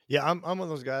 Yeah, I'm one of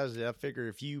those guys that I figure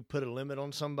if you put a limit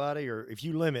on somebody, or if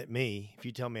you limit me, if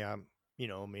you tell me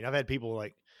I've had people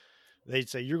like, they'd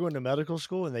say, "You're going to medical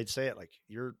school," and they'd say it like,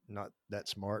 "You're not that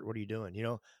smart. What are you doing?"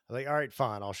 I'm like, "All right,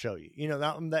 fine, I'll show you."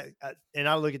 And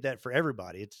I look at that for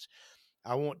everybody.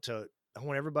 I want to, I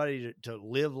want everybody to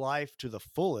live life to the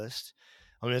fullest.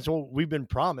 I mean, that's what we've been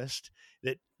promised,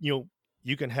 that you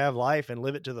can have life and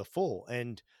live it to the full.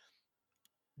 And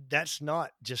that's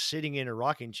not just sitting in a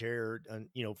rocking chair,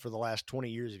 for the last 20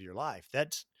 years of your life.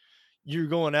 That's, you're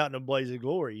going out in a blaze of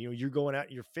glory. You're going out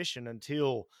and you're fishing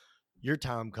until your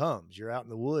time comes. You're out in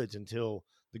the woods until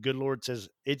the good Lord says,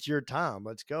 "It's your time.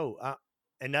 Let's go."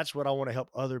 And that's what I want to help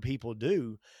other people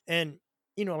do. And,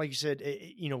 like you said,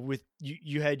 with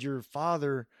you had your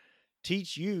father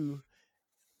teach you,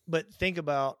 but think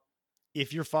about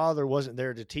if your father wasn't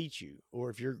there to teach you, or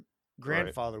if your Right.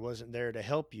 grandfather wasn't there to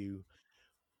help you,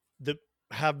 the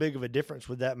how big of a difference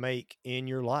would that make in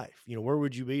your life? Where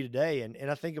would you be today? And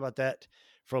I think about that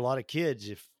for a lot of kids.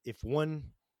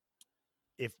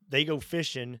 If they go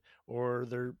fishing, or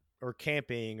they're or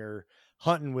camping or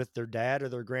hunting with their dad or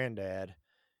their granddad,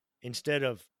 instead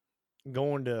of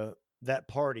going to that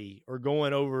party, or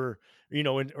going over,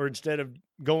 or instead of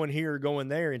going here or going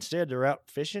there, instead they're out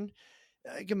fishing,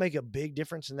 it can make a big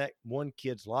difference in that one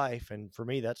kid's life. And for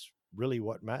me, that's really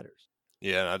what matters.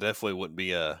 Yeah, and I definitely wouldn't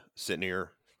be sitting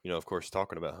here, of course,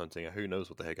 talking about hunting. Who knows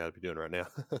what the heck I'd be doing right now?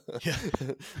 Yeah.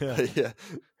 Yeah. But yeah,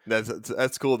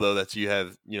 that's cool though that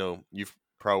you've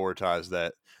prioritized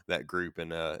that group,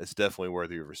 and it's definitely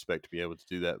worthy of respect to be able to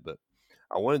do that. But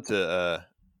I wanted to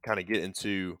kind of get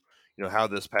into how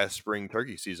this past spring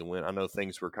turkey season went. I know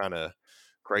things were kind of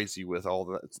crazy with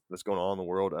all that's going on in the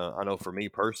world. I know for me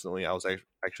personally, I was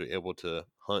actually able to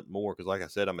hunt more because, like I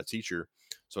said, I'm a teacher.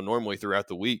 So normally throughout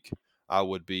the week, I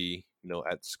would be,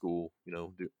 at school,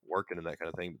 working and that kind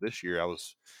of thing. But this year I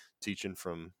was teaching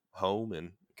from home,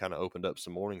 and kind of opened up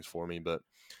some mornings for me. But,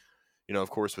 of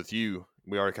course, with you,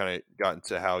 we already kind of got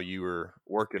into how you were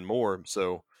working more.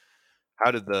 So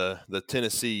how did the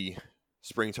Tennessee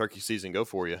spring turkey season go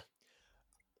for you?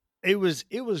 It was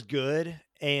good.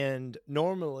 And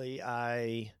normally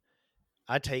I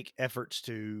take efforts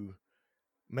to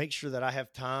make sure that I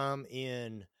have time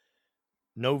in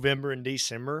November and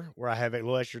December where I have a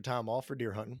little extra time off for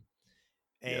deer hunting.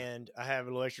 Yeah. and I have a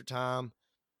little extra time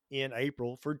in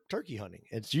April for turkey hunting.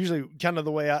 It's usually kind of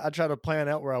the way I try to plan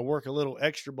out, where I work a little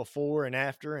extra before and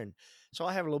after, and so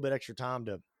I have a little bit extra time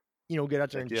to, get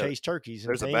out there Heck and yeah. chase turkeys and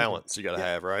There's a things. And balance you got to yeah,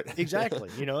 have, right? exactly.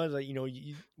 It's like,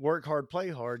 you work hard, play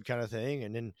hard kind of thing,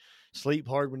 and then sleep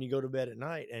hard when you go to bed at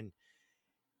night.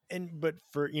 But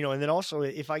for, and then also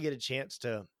if I get a chance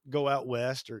to go out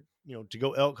west, or, to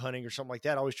go elk hunting or something like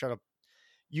that, I always try to,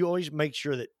 you always make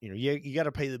sure that, you got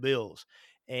to pay the bills.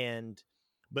 And,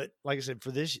 but like I said,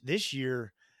 for this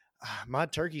year, my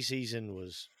turkey season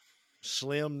was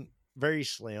slim, very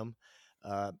slim.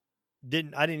 Uh,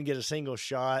 I didn't get a single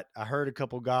shot. I heard a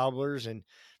couple gobblers, and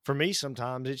for me,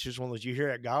 sometimes it's just one of those, you hear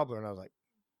that gobbler, and I was like,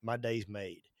 my day's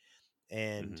made.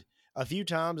 And Hmm. a few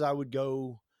times I would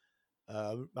go,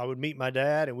 I would meet my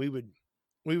dad, and we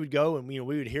would go, and we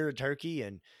would hear a turkey,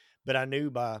 but I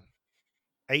knew by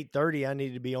 8:30 I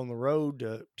needed to be on the road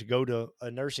to go to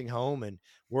a nursing home and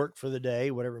work for the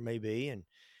day, whatever it may be. And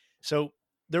so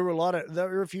there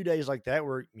were a few days like that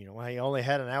where, I only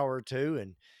had an hour or two,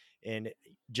 and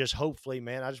just hopefully,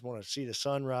 man, I just want to see the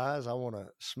sunrise. I want to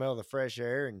smell the fresh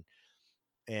air,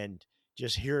 and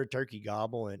just hear a turkey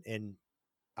gobble, and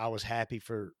I was happy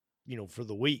for, for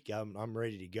the week. I'm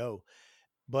ready to go.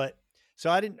 But so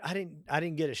I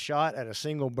didn't get a shot at a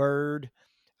single bird.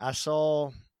 I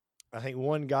saw, I think,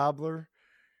 one gobbler,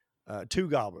 two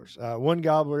gobblers, one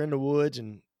gobbler in the woods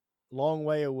and long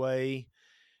way away,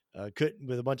 couldn't,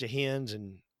 with a bunch of hens,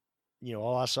 and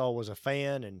all I saw was a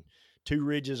fan and two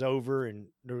ridges over, and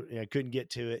I couldn't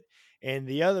get to it. And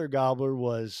the other gobbler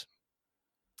was,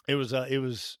 it was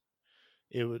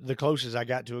the closest I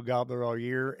got to a gobbler all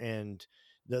year. And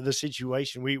the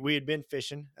situation, we had been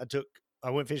fishing. I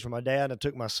went fishing with my dad. I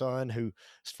took my son, who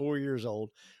is 4 years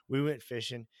old. We went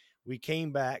fishing. We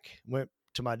came back, went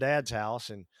to my dad's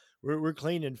house, and we're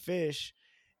cleaning fish.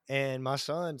 And my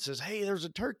son says, "Hey, there's a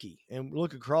turkey." And we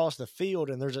look across the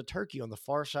field, and there's a turkey on the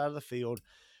far side of the field,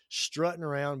 strutting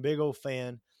around, big old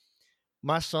fan.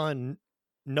 My son,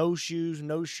 no shoes,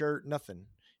 no shirt, nothing.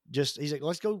 Just, he's like,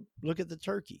 "Let's go look at the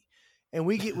turkey." And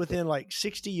we get within like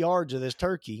 60 yards of this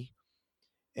turkey,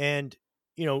 and,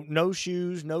 no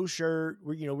shoes, no shirt.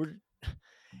 We're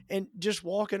and just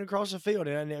walking across the field.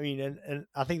 And I mean, and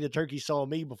I think the turkey saw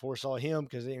me before saw him,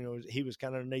 because, he was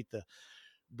kind of underneath the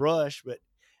brush. But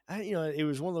it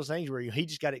was one of those things where he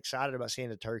just got excited about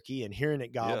seeing a turkey and hearing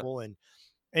it Yeah. gobble.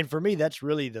 And for me, that's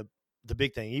really the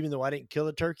big thing. Even though I didn't kill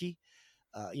the turkey,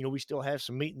 we still have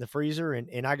some meat in the freezer,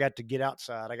 and I got to get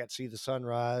outside. I got to see the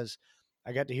sunrise.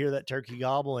 I got to hear that turkey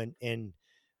gobble, and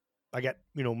I got,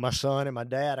 my son and my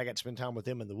dad, I got to spend time with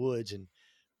them in the woods. And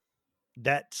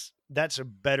that's a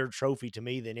better trophy to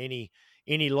me than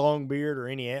any long beard or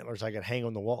any antlers I could hang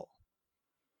on the wall.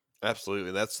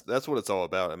 Absolutely. That's what it's all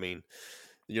about. I mean,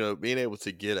 being able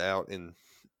to get out and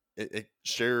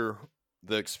share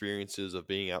the experiences of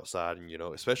being outside, and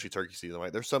especially turkey season.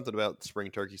 Like, there's something about spring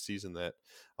turkey season that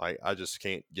I just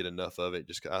can't get enough of it.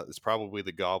 Just it's probably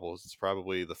the gobbles. It's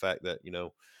probably the fact that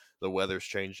the weather's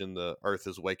changing, the earth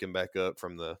is waking back up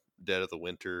from the dead of the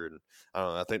winter, and I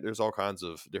don't know. I think there's all kinds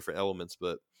of different elements,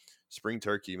 but spring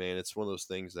turkey, man, it's one of those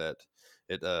things that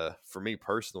for me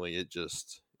personally,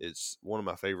 it's one of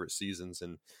my favorite seasons,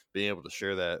 and being able to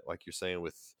share that, like you're saying,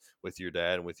 with your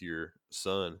dad and with your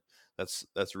son,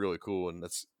 that's really cool. And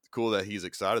that's cool that he's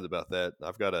excited about that.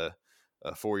 I've got a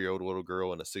 4-year-old little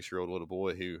girl and a 6-year-old little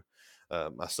boy who,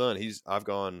 my son,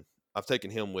 I've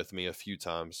taken him with me a few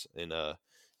times, and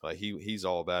he's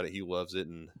all about it. He loves it.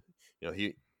 And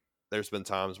he there's been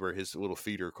times where his little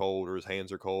feet are cold or his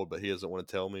hands are cold, but he doesn't want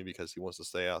to tell me because he wants to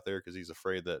stay out there, because he's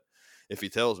afraid that if he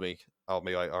tells me, I'll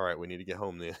be like, all right, we need to get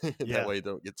home then. That Yeah. way it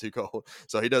don't get too cold.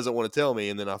 So he doesn't want to tell me.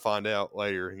 And then I find out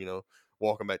later,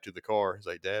 walking back to the car, he's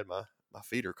like, "Dad, my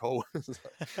feet are cold."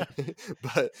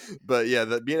 but yeah,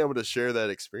 that being able to share that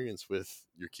experience with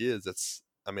your kids, that's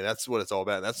what it's all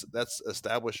about. That's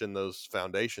establishing those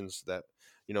foundations that,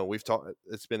 we've talked.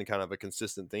 It's been kind of a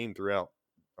consistent theme throughout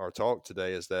our talk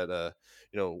today, is that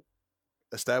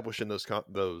establishing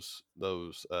those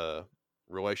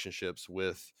relationships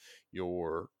with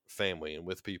your family and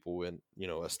with people, and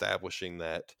establishing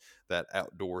that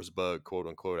outdoors bug, quote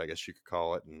unquote, I guess you could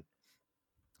call it.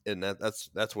 And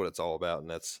that's what it's all about. And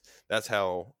that's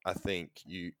how I think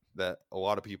that a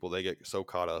lot of people, they get so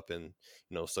caught up in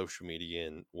social media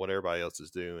and what everybody else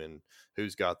is doing,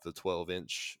 who's got the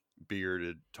 12-inch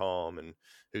bearded tom, and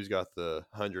who's got the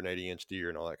 180-inch deer,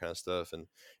 and all that kind of stuff. And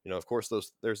of course,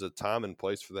 there's a time and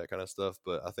place for that kind of stuff,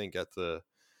 but I think at the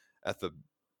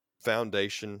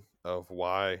foundation of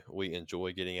why we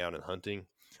enjoy getting out and hunting,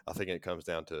 I think it comes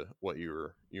down to what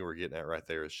you were getting at right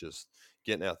there. It's just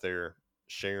getting out there,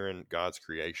 sharing God's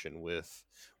creation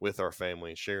with our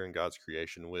family, sharing God's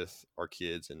creation with our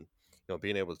kids, and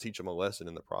being able to teach them a lesson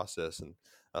in the process. And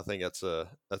I think that's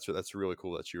really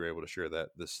cool that you were able to share that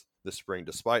this spring,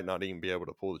 despite not even be able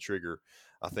to pull the trigger.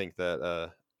 I think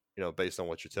that based on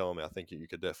what you're telling me, I think you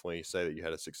could definitely say that you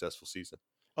had a successful season.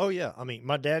 Oh yeah, I mean,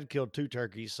 my dad killed 2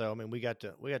 turkeys, so I mean, we got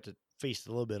to feast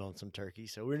a little bit on some turkey,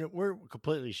 so we're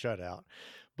completely shut out.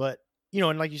 But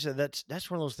and like you said,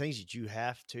 that's one of those things that you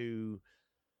have to.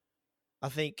 I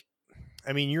think,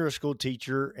 I mean, you're a school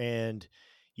teacher, and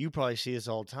you probably see this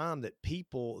all the time that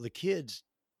the kids,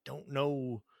 don't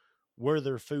know where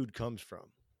their food comes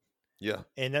from. Yeah.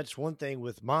 And that's one thing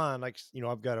with mine. Like,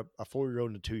 I've got a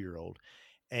 4-year-old and a 2-year-old,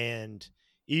 and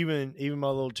even my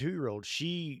little 2-year-old,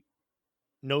 she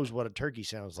knows what a turkey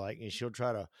sounds like, and she'll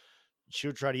try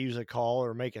to use a call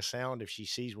or make a sound if she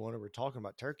sees one, or we're talking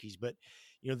about turkeys. But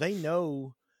they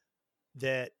know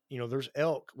that there's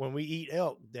elk. When we eat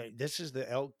elk, that this is the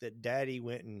elk that daddy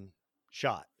went and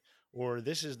shot, or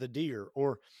this is the deer.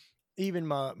 Or even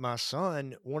my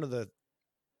son,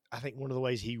 I think one of the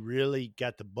ways he really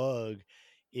got the bug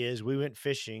is we went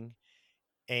fishing,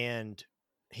 and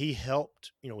he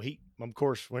helped. He, of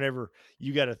course, whenever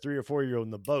you got a 3 or 4-year-old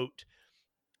in the boat,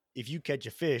 if you catch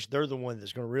a fish, they're the one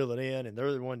that's going to reel it in, and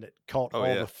they're the one that caught Oh all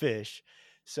yeah. the fish.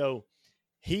 So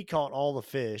he caught all the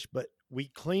fish, but we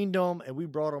cleaned them and we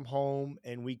brought them home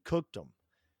and we cooked them.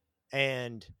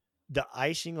 And the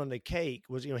icing on the cake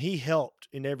was, he helped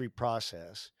in every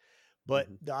process, but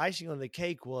Hmm. the icing on the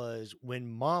cake was when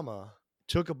Mama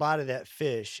took a bite of that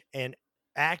fish and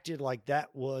acted like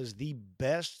that was the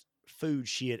best food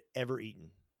she had ever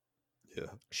eaten.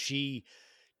 Yeah. She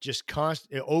just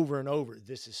constant over and over,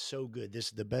 this is so good, this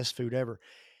is the best food ever.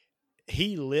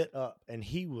 He lit up, and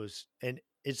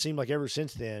it seemed like ever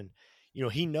since then,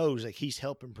 he knows that he's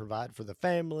helping provide for the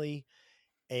family,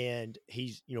 and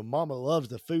he's, Mama loves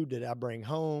the food that I bring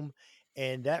home.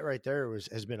 And that right there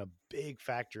has been a big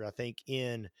factor, I think,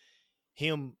 in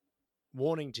him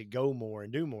wanting to go more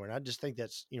and do more. And I just think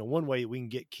that's, one way we can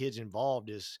get kids involved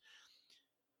is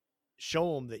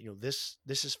show them that,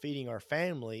 this is feeding our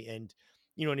family. And,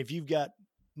 and if you've got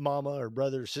mama or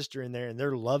brother or sister in there and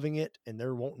they're loving it and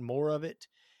they're wanting more of it,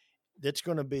 that's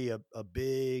going to be a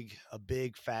big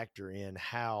factor in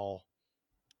how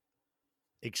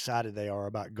excited they are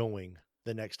about going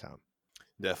the next time.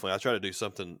 Definitely. I try to do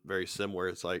something very similar.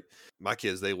 It's like my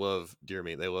kids, they love deer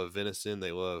meat. They love venison.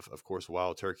 They love, of course,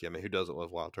 wild turkey. I mean, who doesn't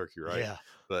love wild turkey, right? Yeah.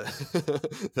 But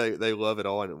they love it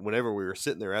all. And whenever we were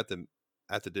sitting there at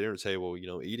the dinner table,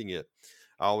 eating it,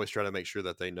 I always try to make sure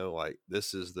that they know, like,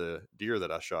 this is the deer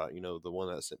that I shot, the one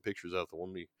that I sent pictures of, the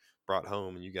one we brought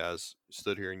home, and you guys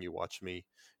stood here and you watched me,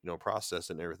 process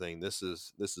it and everything. This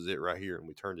is it right here. And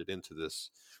we turned it into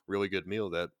this really good meal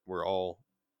that we're all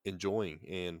enjoying,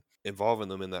 and involving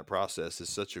them in that process is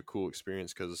such a cool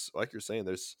experience. Because like you're saying,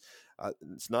 it's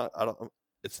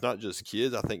not just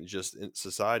kids. I think just in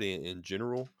society in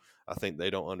general, I think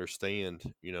they don't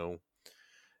understand,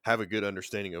 have a good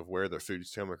understanding of where their food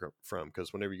is coming from.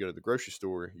 Because whenever you go to the grocery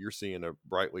store, you're seeing a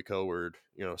brightly colored,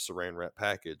 saran wrap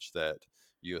package that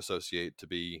you associate to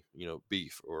be,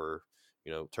 beef or,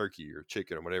 turkey or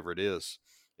chicken or whatever it is.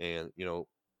 And,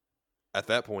 at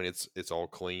that point, it's all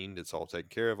cleaned, it's all taken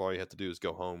care of. All you have to do is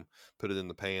go home, put it in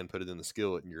the pan, put it in the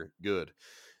skillet, and you're good.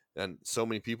 And so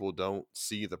many people don't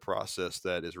see the process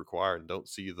that is required, and don't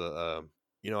see the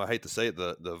I hate to say it,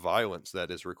 the violence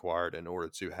that is required in order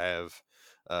to have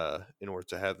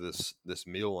this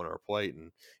meal on our plate.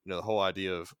 And the whole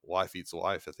idea of life eats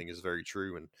life, I think, is very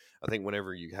true. And I think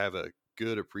whenever you have a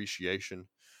good appreciation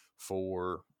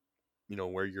for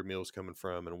where your meal's coming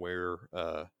from and where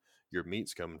your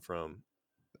meat's coming from,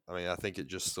 I mean, I think it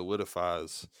just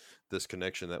solidifies this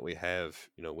connection that we have,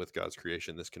 with God's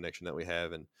creation, this connection that we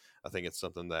have. And I think it's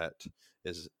something that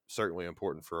is certainly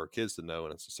important for our kids to know.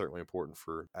 And it's certainly important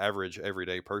for average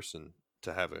everyday person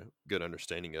to have a good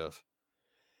understanding of.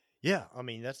 Yeah. I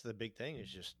mean, that's the big thing,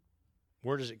 is just,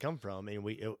 where does it come from? And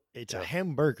it's a Yeah.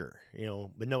 hamburger,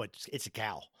 but no, it's a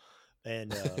cow.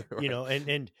 And, Right.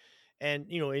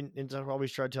 and I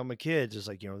always try to tell my kids, it's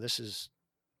like, this is,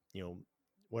 you know,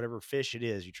 whatever fish it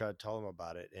is, you try to tell them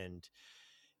about it. And,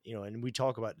 and we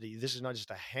talk about this is not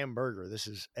just a hamburger, this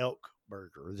is elk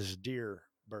burger, or this is deer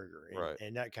burger, Right.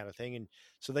 and that kind of thing. And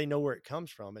so they know where it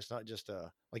comes from. It's not just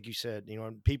like you said,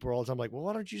 and people are all the time like, well,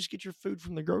 why don't you just get your food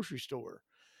from the grocery store?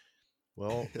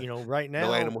 Well, right No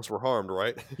now, animals were harmed,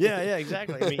 right? yeah,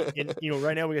 exactly. I mean, and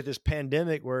right now we got this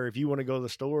pandemic where if you want to go to the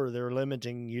store, they're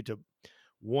limiting you to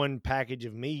one package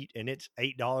of meat, and it's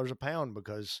 $8 a pound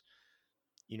because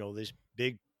this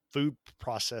big food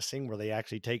processing where they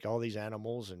actually take all these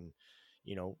animals and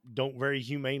don't very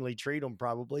humanely treat them.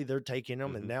 Probably they're taking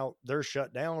them, and Hmm. now they're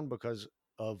shut down because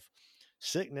of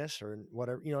sickness or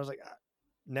whatever. I was like,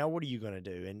 now what are you going to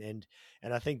do?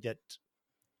 And I think that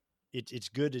it's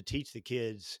good to teach the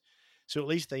kids so at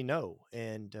least they know.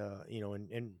 And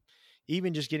and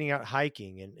even just getting out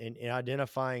hiking and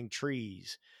identifying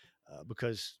trees,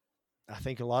 because I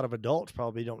think a lot of adults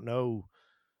probably don't know.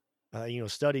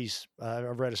 Studies,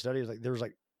 I've read a study, like there was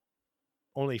like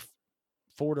only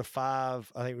 4 to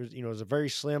 5, I think it was, it was a very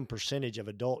slim percentage of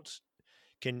adults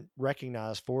can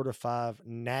recognize 4 to 5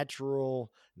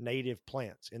 natural native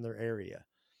plants in their area.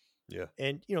 Yeah.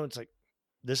 And it's like,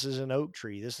 this is an oak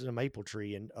tree, this is a maple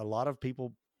tree, and a lot of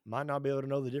people might not be able to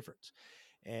know the difference.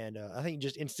 And I think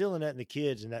just instilling that in the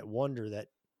kids, and that wonder, that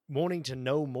wanting to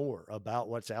know more about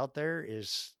what's out there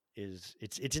it's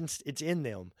in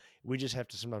them. We just have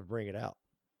to sometimes bring it out.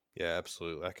 Yeah,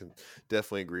 absolutely. I can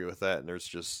definitely agree with that. And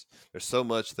there's so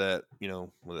much that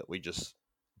that we just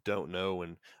don't know,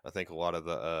 and I think a lot of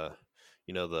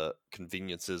the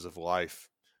conveniences of life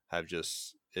have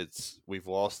just it's we've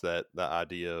lost that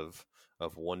idea of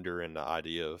wonder, and the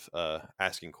idea of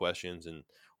asking questions and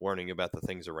learning about the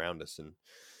things around us. And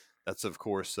that's of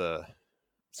course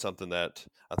something that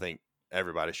I think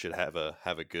everybody should have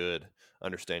a good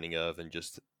understanding of, and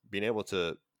just being able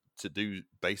to do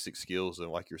basic skills,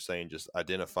 and like you're saying, just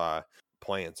identify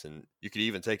plants. And you could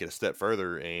even take it a step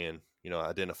further and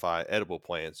identify edible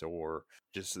plants, or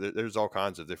just there's all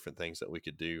kinds of different things that we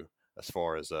could do as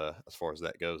far as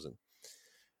that goes. And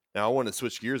now I want to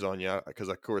switch gears on you, because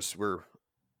of course we're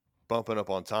bumping up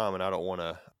on time, and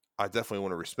I definitely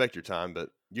want to respect your time, but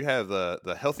you have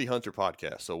the Healthy Hunter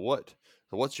podcast. So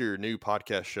what's your new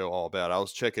podcast show all about? I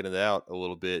was checking it out a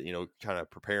little bit, kind of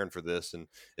preparing for this, and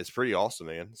it's pretty awesome,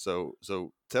 man. So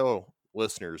tell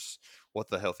listeners what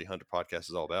the Healthy Hunter podcast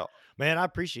is all about. Man, I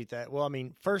appreciate that. Well, I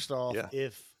mean, first off, Yeah.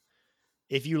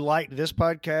 if you liked this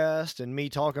podcast and me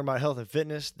talking about health and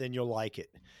fitness, then you'll like it.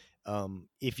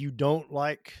 If you don't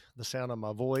like the sound of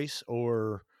my voice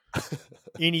or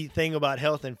anything about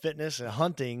health and fitness and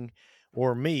hunting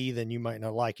or me, then you might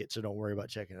not like it. So don't worry about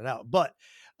checking it out. But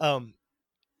um,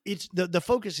 it's the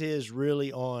focus is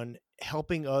really on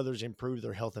helping others improve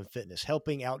their health and fitness,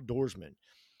 helping outdoorsmen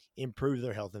improve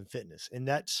their health and fitness. And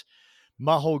that's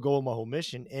my whole goal, my whole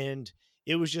mission. And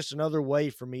it was just another way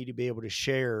for me to be able to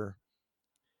share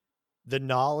the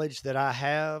knowledge that I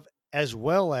have, as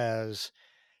well as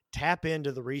tap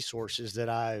into the resources that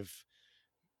I've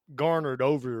garnered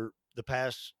over the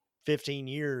past 15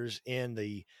 years in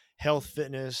the health,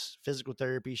 fitness, physical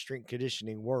therapy, strength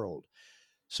conditioning world.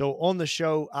 So on the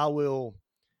show, I will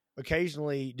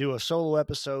occasionally do a solo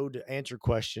episode to answer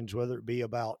questions, whether it be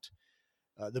about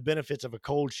the benefits of a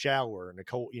cold shower and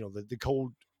the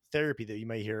cold therapy that you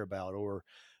may hear about, or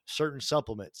certain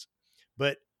supplements.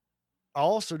 But I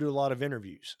also do a lot of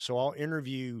interviews. So I'll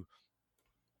interview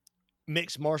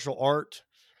mixed martial art,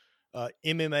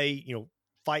 MMA,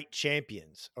 fight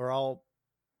champions, or I'll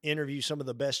interview some of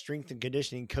the best strength and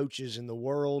conditioning coaches in the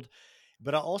world.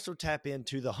 But I also tap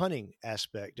into the hunting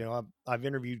aspect. I've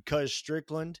interviewed Cuz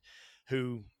Strickland,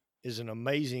 who is an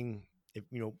amazing,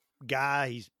 guy.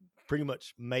 He's pretty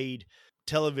much made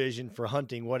television for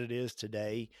hunting what it is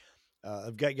today.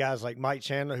 I've got guys like Mike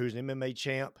Chandler, who's an MMA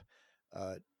champ.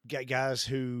 Got guys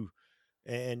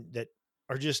that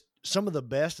are just some of the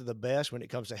best when it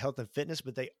comes to health and fitness,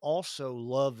 but they also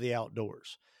love the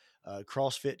outdoors.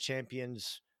 CrossFit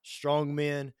champions,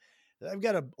 strongmen. I've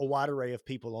got a wide array of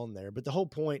people on there, but the whole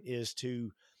point is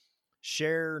to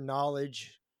share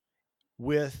knowledge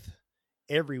with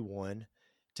everyone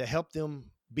to help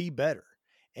them be better.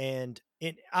 And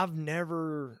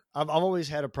I've always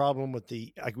had a problem with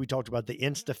like we talked about, the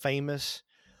Insta famous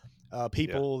Yeah.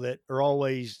 people that are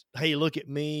always, hey, look at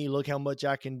me, look how much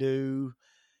I can do.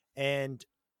 And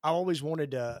I always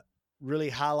wanted to really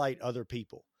highlight other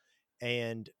people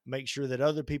and make sure that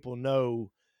other people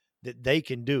know that they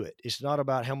can do it. It's not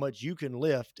about how much you can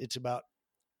lift. It's about,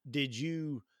 did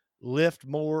you lift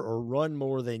more or run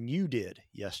more than you did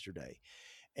yesterday?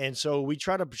 And so we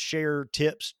try to share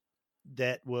tips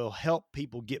that will help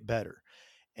people get better.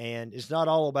 And it's not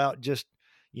all about just,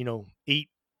 eat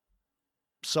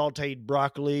sauteed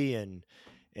broccoli and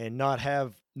not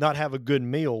have a good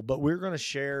meal, but we're going to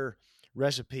share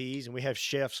recipes, and we have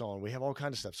chefs on, we have all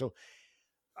kinds of stuff. So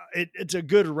it's a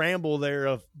good ramble there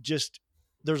of just,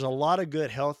 there's a lot of good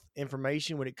health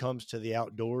information when it comes to the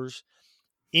outdoors.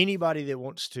 Anybody that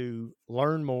wants to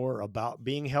learn more about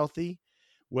being healthy,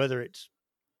 whether it's,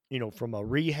 from a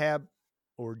rehab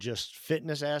or just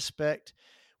fitness aspect,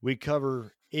 we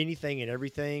cover anything and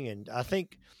everything. And I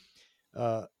think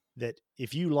that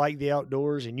if you like the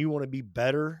outdoors and you want to be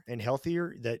better and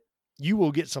healthier, that you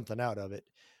will get something out of it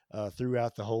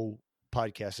throughout the whole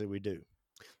podcast that we do.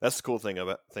 That's the cool thing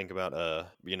about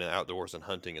being in outdoors and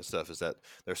hunting and stuff, is that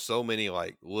there's so many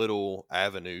like little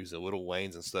avenues and little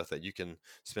lanes and stuff that you can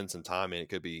spend some time in. It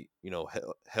could be,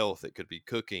 health, it could be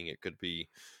cooking, it could be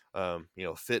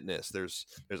fitness. There's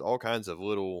all kinds of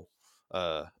little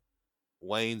uh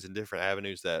lanes and different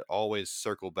avenues that always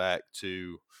circle back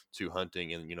to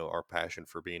hunting and our passion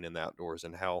for being in the outdoors,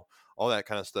 and how all that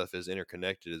kind of stuff is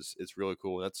interconnected. Is It's really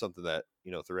cool. And that's something that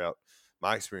throughout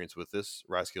my experience with this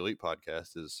Rye Skill Elite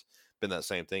podcast has been that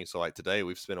same thing. So like today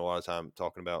we've spent a lot of time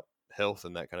talking about health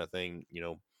and that kind of thing,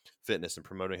 fitness and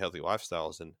promoting healthy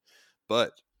lifestyles. And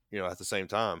but at the same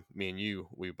time, me and you,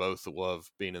 we both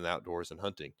love being in the outdoors and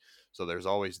hunting. So there's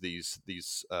always these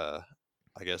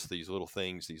I guess these little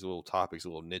things, these little topics,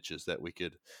 little niches that we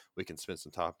can spend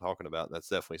some time talking about. And that's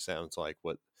definitely sounds like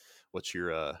what you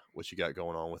got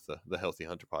going on with the Healthy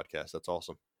Hunter podcast. That's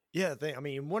awesome. Yeah, I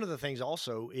mean, one of the things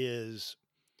also is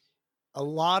a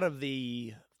lot of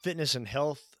the fitness and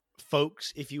health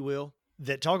folks, if you will,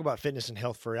 that talk about fitness and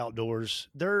health for outdoors,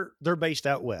 they're based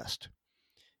out west.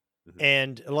 Mm-hmm.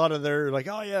 And a lot of they're like,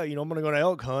 oh yeah, I'm going to go to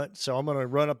elk hunt, so I'm going to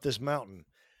run up this mountain.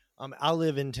 I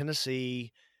live in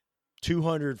Tennessee,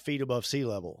 200 feet above sea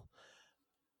level.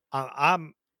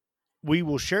 We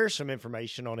will share some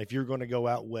information on if you're going to go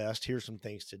out west, here's some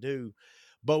things to do.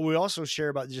 But we also share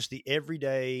about just the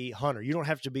everyday hunter. You don't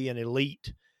have to be an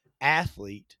elite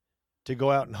athlete to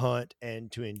go out and hunt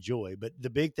and to enjoy. But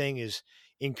the big thing is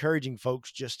encouraging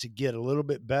folks just to get a little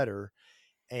bit better.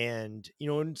 And,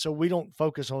 and so we don't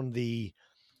focus on the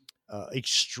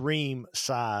extreme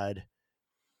side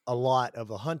a lot of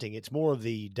the hunting. It's more of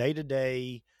the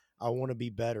day-to-day, I want to be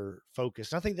better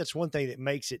focused. And I think that's one thing that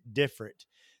makes it different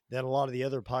than a lot of the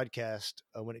other podcasts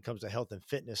when it comes to health and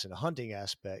fitness and a hunting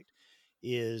aspect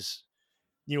is,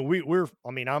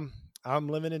 I'm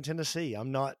living in Tennessee.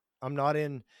 I'm not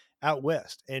in out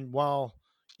west. And while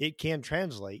it can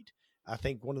translate, I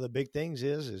think one of the big things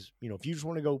is, if you just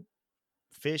want to go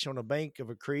fish on a bank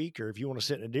of a creek, or if you want to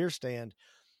sit in a deer stand,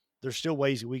 there's still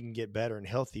ways that we can get better and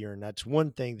healthier. And that's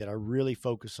one thing that I really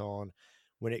focus on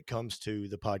when it comes to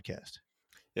the podcast.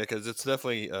 Yeah, because it's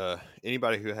definitely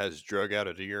anybody who has drug out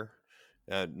a deer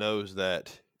knows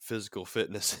that physical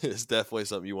fitness is definitely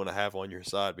something you want to have on your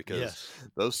side, because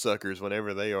those suckers,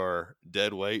 whenever they are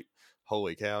dead weight,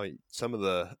 holy cow, some of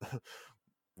the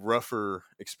rougher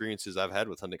experiences I've had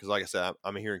with hunting, because like I said,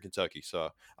 I'm here in Kentucky, so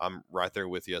I'm right there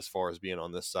with you as far as being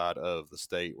on this side of the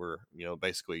state. We're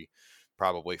basically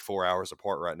probably 4 hours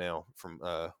apart right now from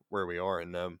where we are.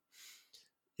 And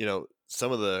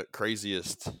some of the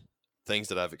craziest things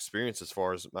that I've experienced as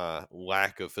far as my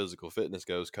lack of physical fitness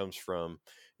goes comes from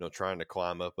trying to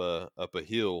climb up a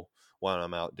hill while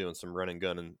I'm out doing some running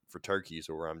gunning for turkeys,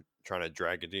 or I'm trying to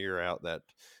drag a deer out that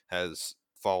has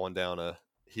fallen down a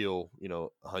hill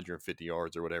 150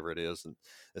 yards or whatever it is. And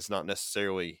it's not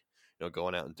necessarily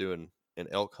going out and doing an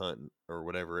elk hunt or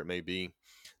whatever it may be.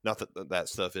 Not that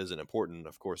stuff isn't important.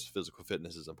 Of course, physical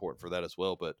fitness is important for that as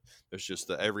well. But there's just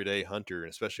the everyday hunter,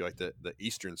 and especially like the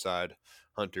eastern side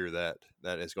hunter that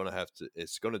is going to have to.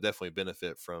 It's going to definitely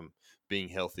benefit from being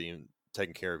healthy and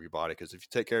taking care of your body. Because if you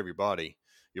take care of your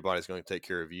body's going to take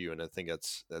care of you. And I think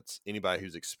that's anybody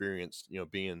who's experienced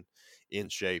being in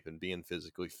shape and being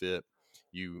physically fit.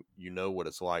 You know what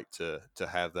it's like to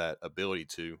have that ability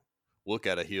to look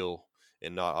at a hill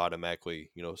and not automatically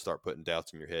start putting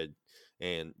doubts in your head.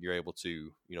 And you're able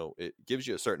to, it gives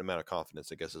you a certain amount of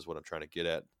confidence, I guess is what I'm trying to get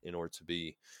at, in order to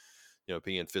be,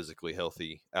 being physically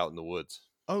healthy out in the woods.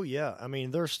 Oh yeah. I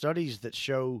mean, there are studies that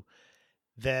show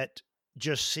that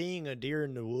just seeing a deer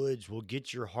in the woods will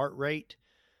get your heart rate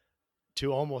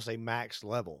to almost a max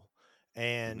level.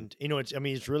 And,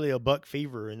 it's really a buck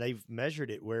fever, and they've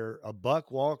measured it where a buck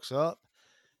walks up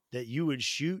that you would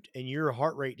shoot and your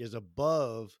heart rate is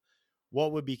above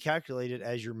what would be calculated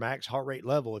as your max heart rate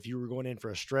level if you were going in for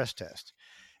a stress test.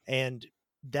 And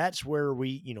that's where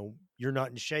you're not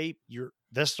in shape.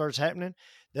 This starts happening.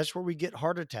 That's where we get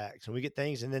heart attacks and we get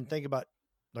things. And then think about,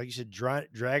 like you said,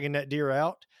 dragging that deer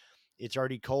out. It's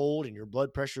already cold and your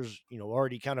blood pressure's,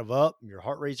 already kind of up and your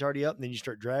heart rate's already up. And then you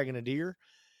start dragging a deer.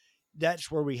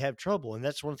 That's where we have trouble. And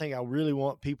that's one thing I really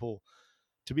want people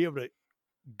to be able to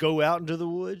go out into the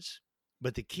woods.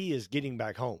 But the key is getting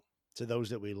back home to those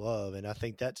that we love. And I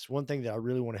think that's one thing that I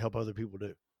really want to help other people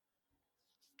do.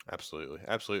 Absolutely.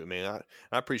 Absolutely, man.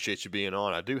 I appreciate you being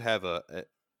on. I do have a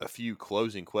few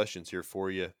closing questions here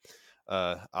for you.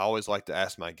 I always like to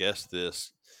ask my guests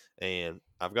this, and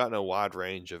I've gotten a wide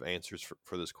range of answers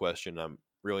for this question. I'm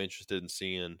really interested in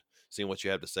seeing seeing what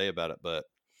you have to say about it. But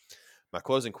my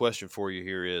closing question for you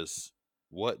here is,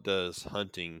 what does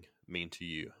hunting mean to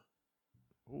you?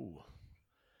 Ooh,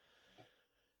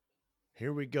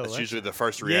 here we go. That's usually the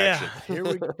first reaction. Yeah, here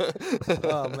we go.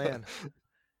 Oh man.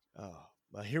 Oh,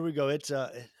 well, here we go. It's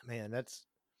man, that's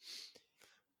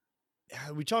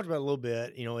we talked about it a little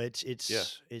bit. You know, Yeah.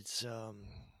 it's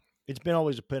been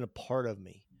always been a part of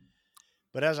me.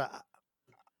 But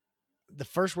the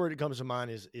first word that comes to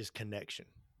mind is connection.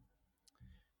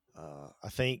 I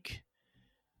think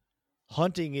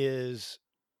hunting is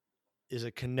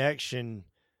a connection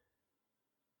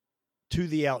to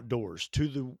the outdoors, to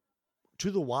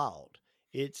the wild.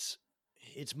 It's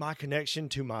my connection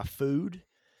to my food.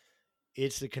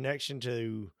 It's the connection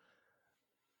to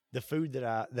the food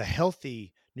the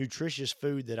healthy, nutritious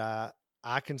food that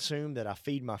I consume, that I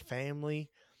feed my family.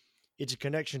 It's a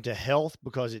connection to health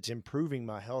because it's improving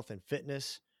my health and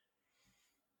fitness.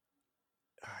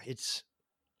 It's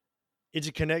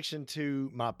a connection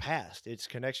to my past. It's a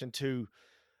connection to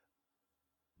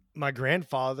my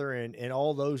grandfather and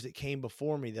all those that came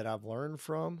before me that I've learned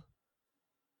from.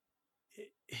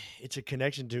 It's a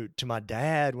connection to my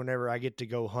dad whenever I get to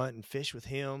go hunt and fish with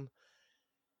him.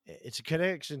 It's a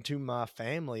connection to my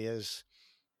family as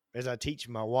I teach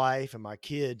my wife and my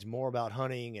kids more about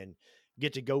hunting and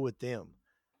get to go with them.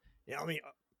 You know, I mean,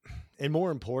 and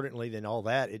more importantly than all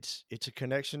that, it's a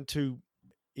connection to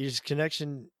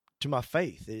my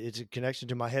faith. It's a connection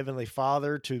to my Heavenly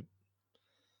Father to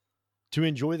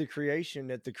enjoy the creation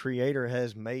that the Creator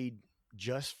has made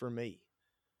just for me.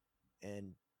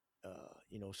 And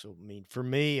you know, so I mean, for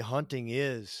me, hunting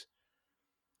it's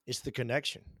the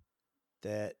connection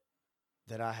that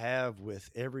I have with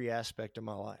every aspect of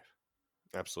my life.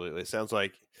 Absolutely. It sounds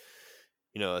like,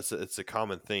 you know, it's a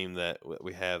common theme that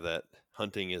we have, that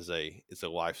hunting is it's a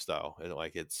lifestyle, and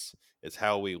like it's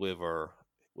how we live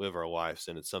our lives,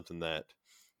 and it's something that,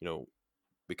 you know,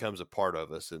 becomes a part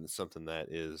of us, and it's something that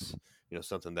is, you know,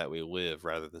 something that we live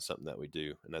rather than something that we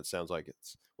do. And that sounds like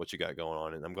it's what you got going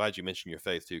on. And I'm glad you mentioned your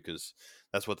faith too, because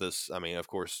that's what this, I mean, of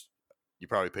course, you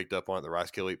probably picked up on it. The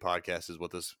Rice Kill Eat podcast is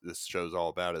what this show's all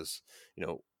about, is, you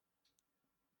know,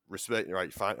 respect,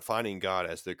 right? Finding God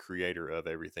as the creator of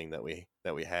everything that we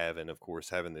have. And of course,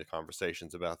 having the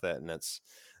conversations about that. And that's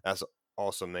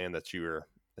awesome, man, that you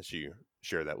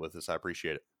share that with us. I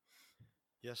appreciate it.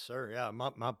 Yes, sir. Yeah.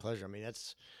 My pleasure. I mean,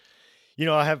 that's, you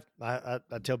know, I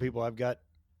tell people I've got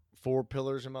 4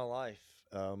 pillars in my life.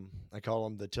 I call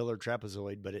them the tiller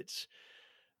trapezoid, but it's,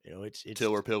 you know, it's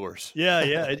tiller pillars. Yeah.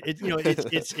 Yeah. You know,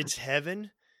 it's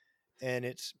heaven, and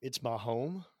it's my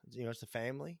home. You know, it's the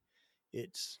family.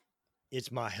 It's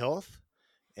my health,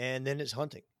 and then it's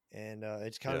hunting. And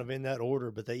it's kind of in that order,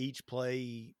 but they each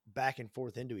play back and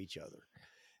forth into each other.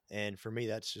 And for me,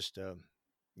 that's just,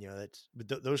 you know,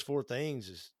 those 4 things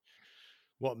is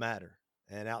what matter.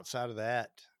 And outside of that,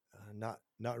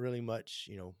 not really much,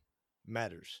 you know,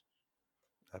 matters.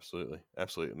 Absolutely,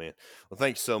 man. Well,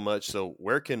 thanks so much. So,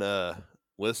 where can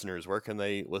listeners, where can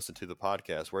they listen to the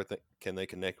podcast? Where can they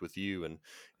connect with you? And,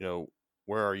 you know,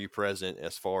 where are you present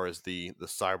as far as the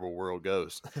cyber world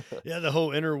goes? Yeah, the whole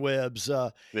interwebs.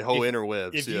 The whole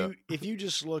interwebs. If you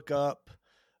just look up,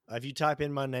 if you type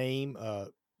in my name,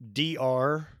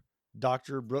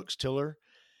 Dr. Brooks Tiller,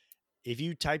 if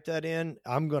you type that in,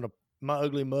 my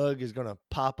ugly mug is gonna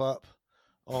pop up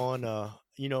on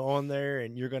you know, on there,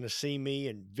 and you're gonna see me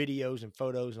and videos and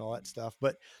photos and all that stuff.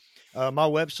 But my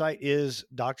website is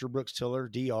Dr. Brooks Tiller,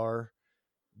 DrBrookstiller,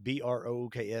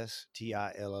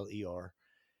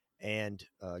 and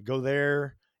go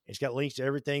there. It's got links to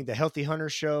everything. The Healthy Hunter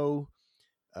Show,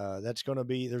 that's going to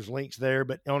be, there's links there,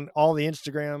 but on all the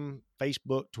Instagram,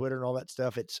 Facebook, Twitter, and all that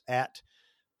stuff, it's at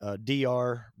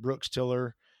Dr. Brooks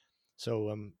Tiller. So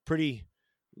I'm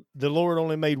the Lord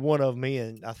only made one of me,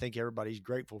 and I think everybody's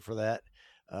grateful for that.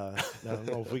 I don't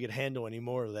know if we could handle any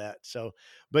more of that. So,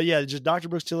 but yeah, just Dr.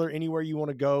 Brooks Tiller, anywhere you want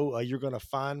to go, you're going to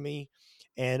find me.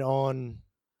 And on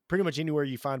pretty much anywhere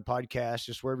you find podcasts,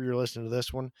 just wherever you're listening to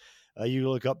this one, you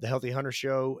look up the Healthy Hunter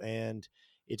Show, and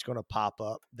it's going to pop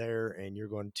up there, and you're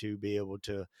going to be able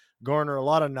to garner a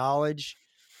lot of knowledge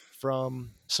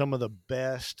from some of the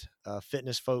best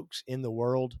fitness folks in the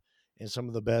world, and some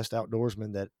of the best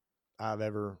outdoorsmen that I've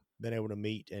ever been able to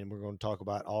meet. And we're going to talk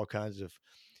about all kinds of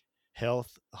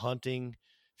health, hunting,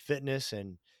 fitness,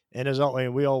 and as always,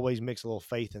 we always mix a little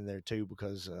faith in there too,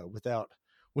 because without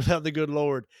the good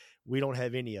Lord, we don't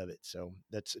have any of it. So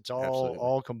it's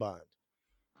all combined.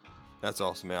 That's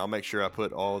awesome, man. I'll make sure I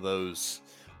put all those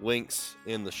links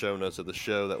in the show notes of the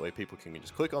show. That way people can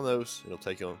just click on those. It'll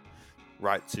take them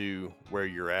right to where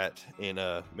you're at. And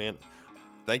man,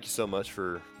 thank you so much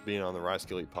for being on the Ride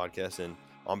Skill Elite podcast. And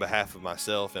on behalf of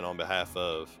myself and on behalf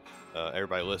of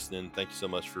everybody listening, thank you so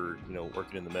much for,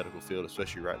 working in the medical field,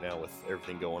 especially right now with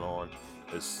everything going on.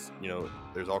 It's,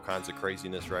 there's all kinds of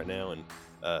craziness right now. And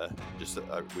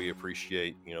we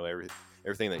appreciate,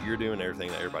 everything that you're doing, everything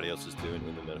that everybody else is doing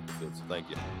in the medical field. So thank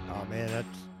you. Oh man,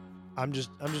 I'm just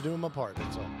doing my part.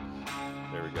 That's all.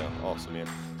 There we go. Awesome, man.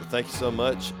 So thank you so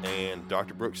much. And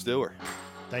Dr. Brooks Stiller.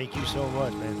 Thank you so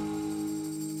much, man.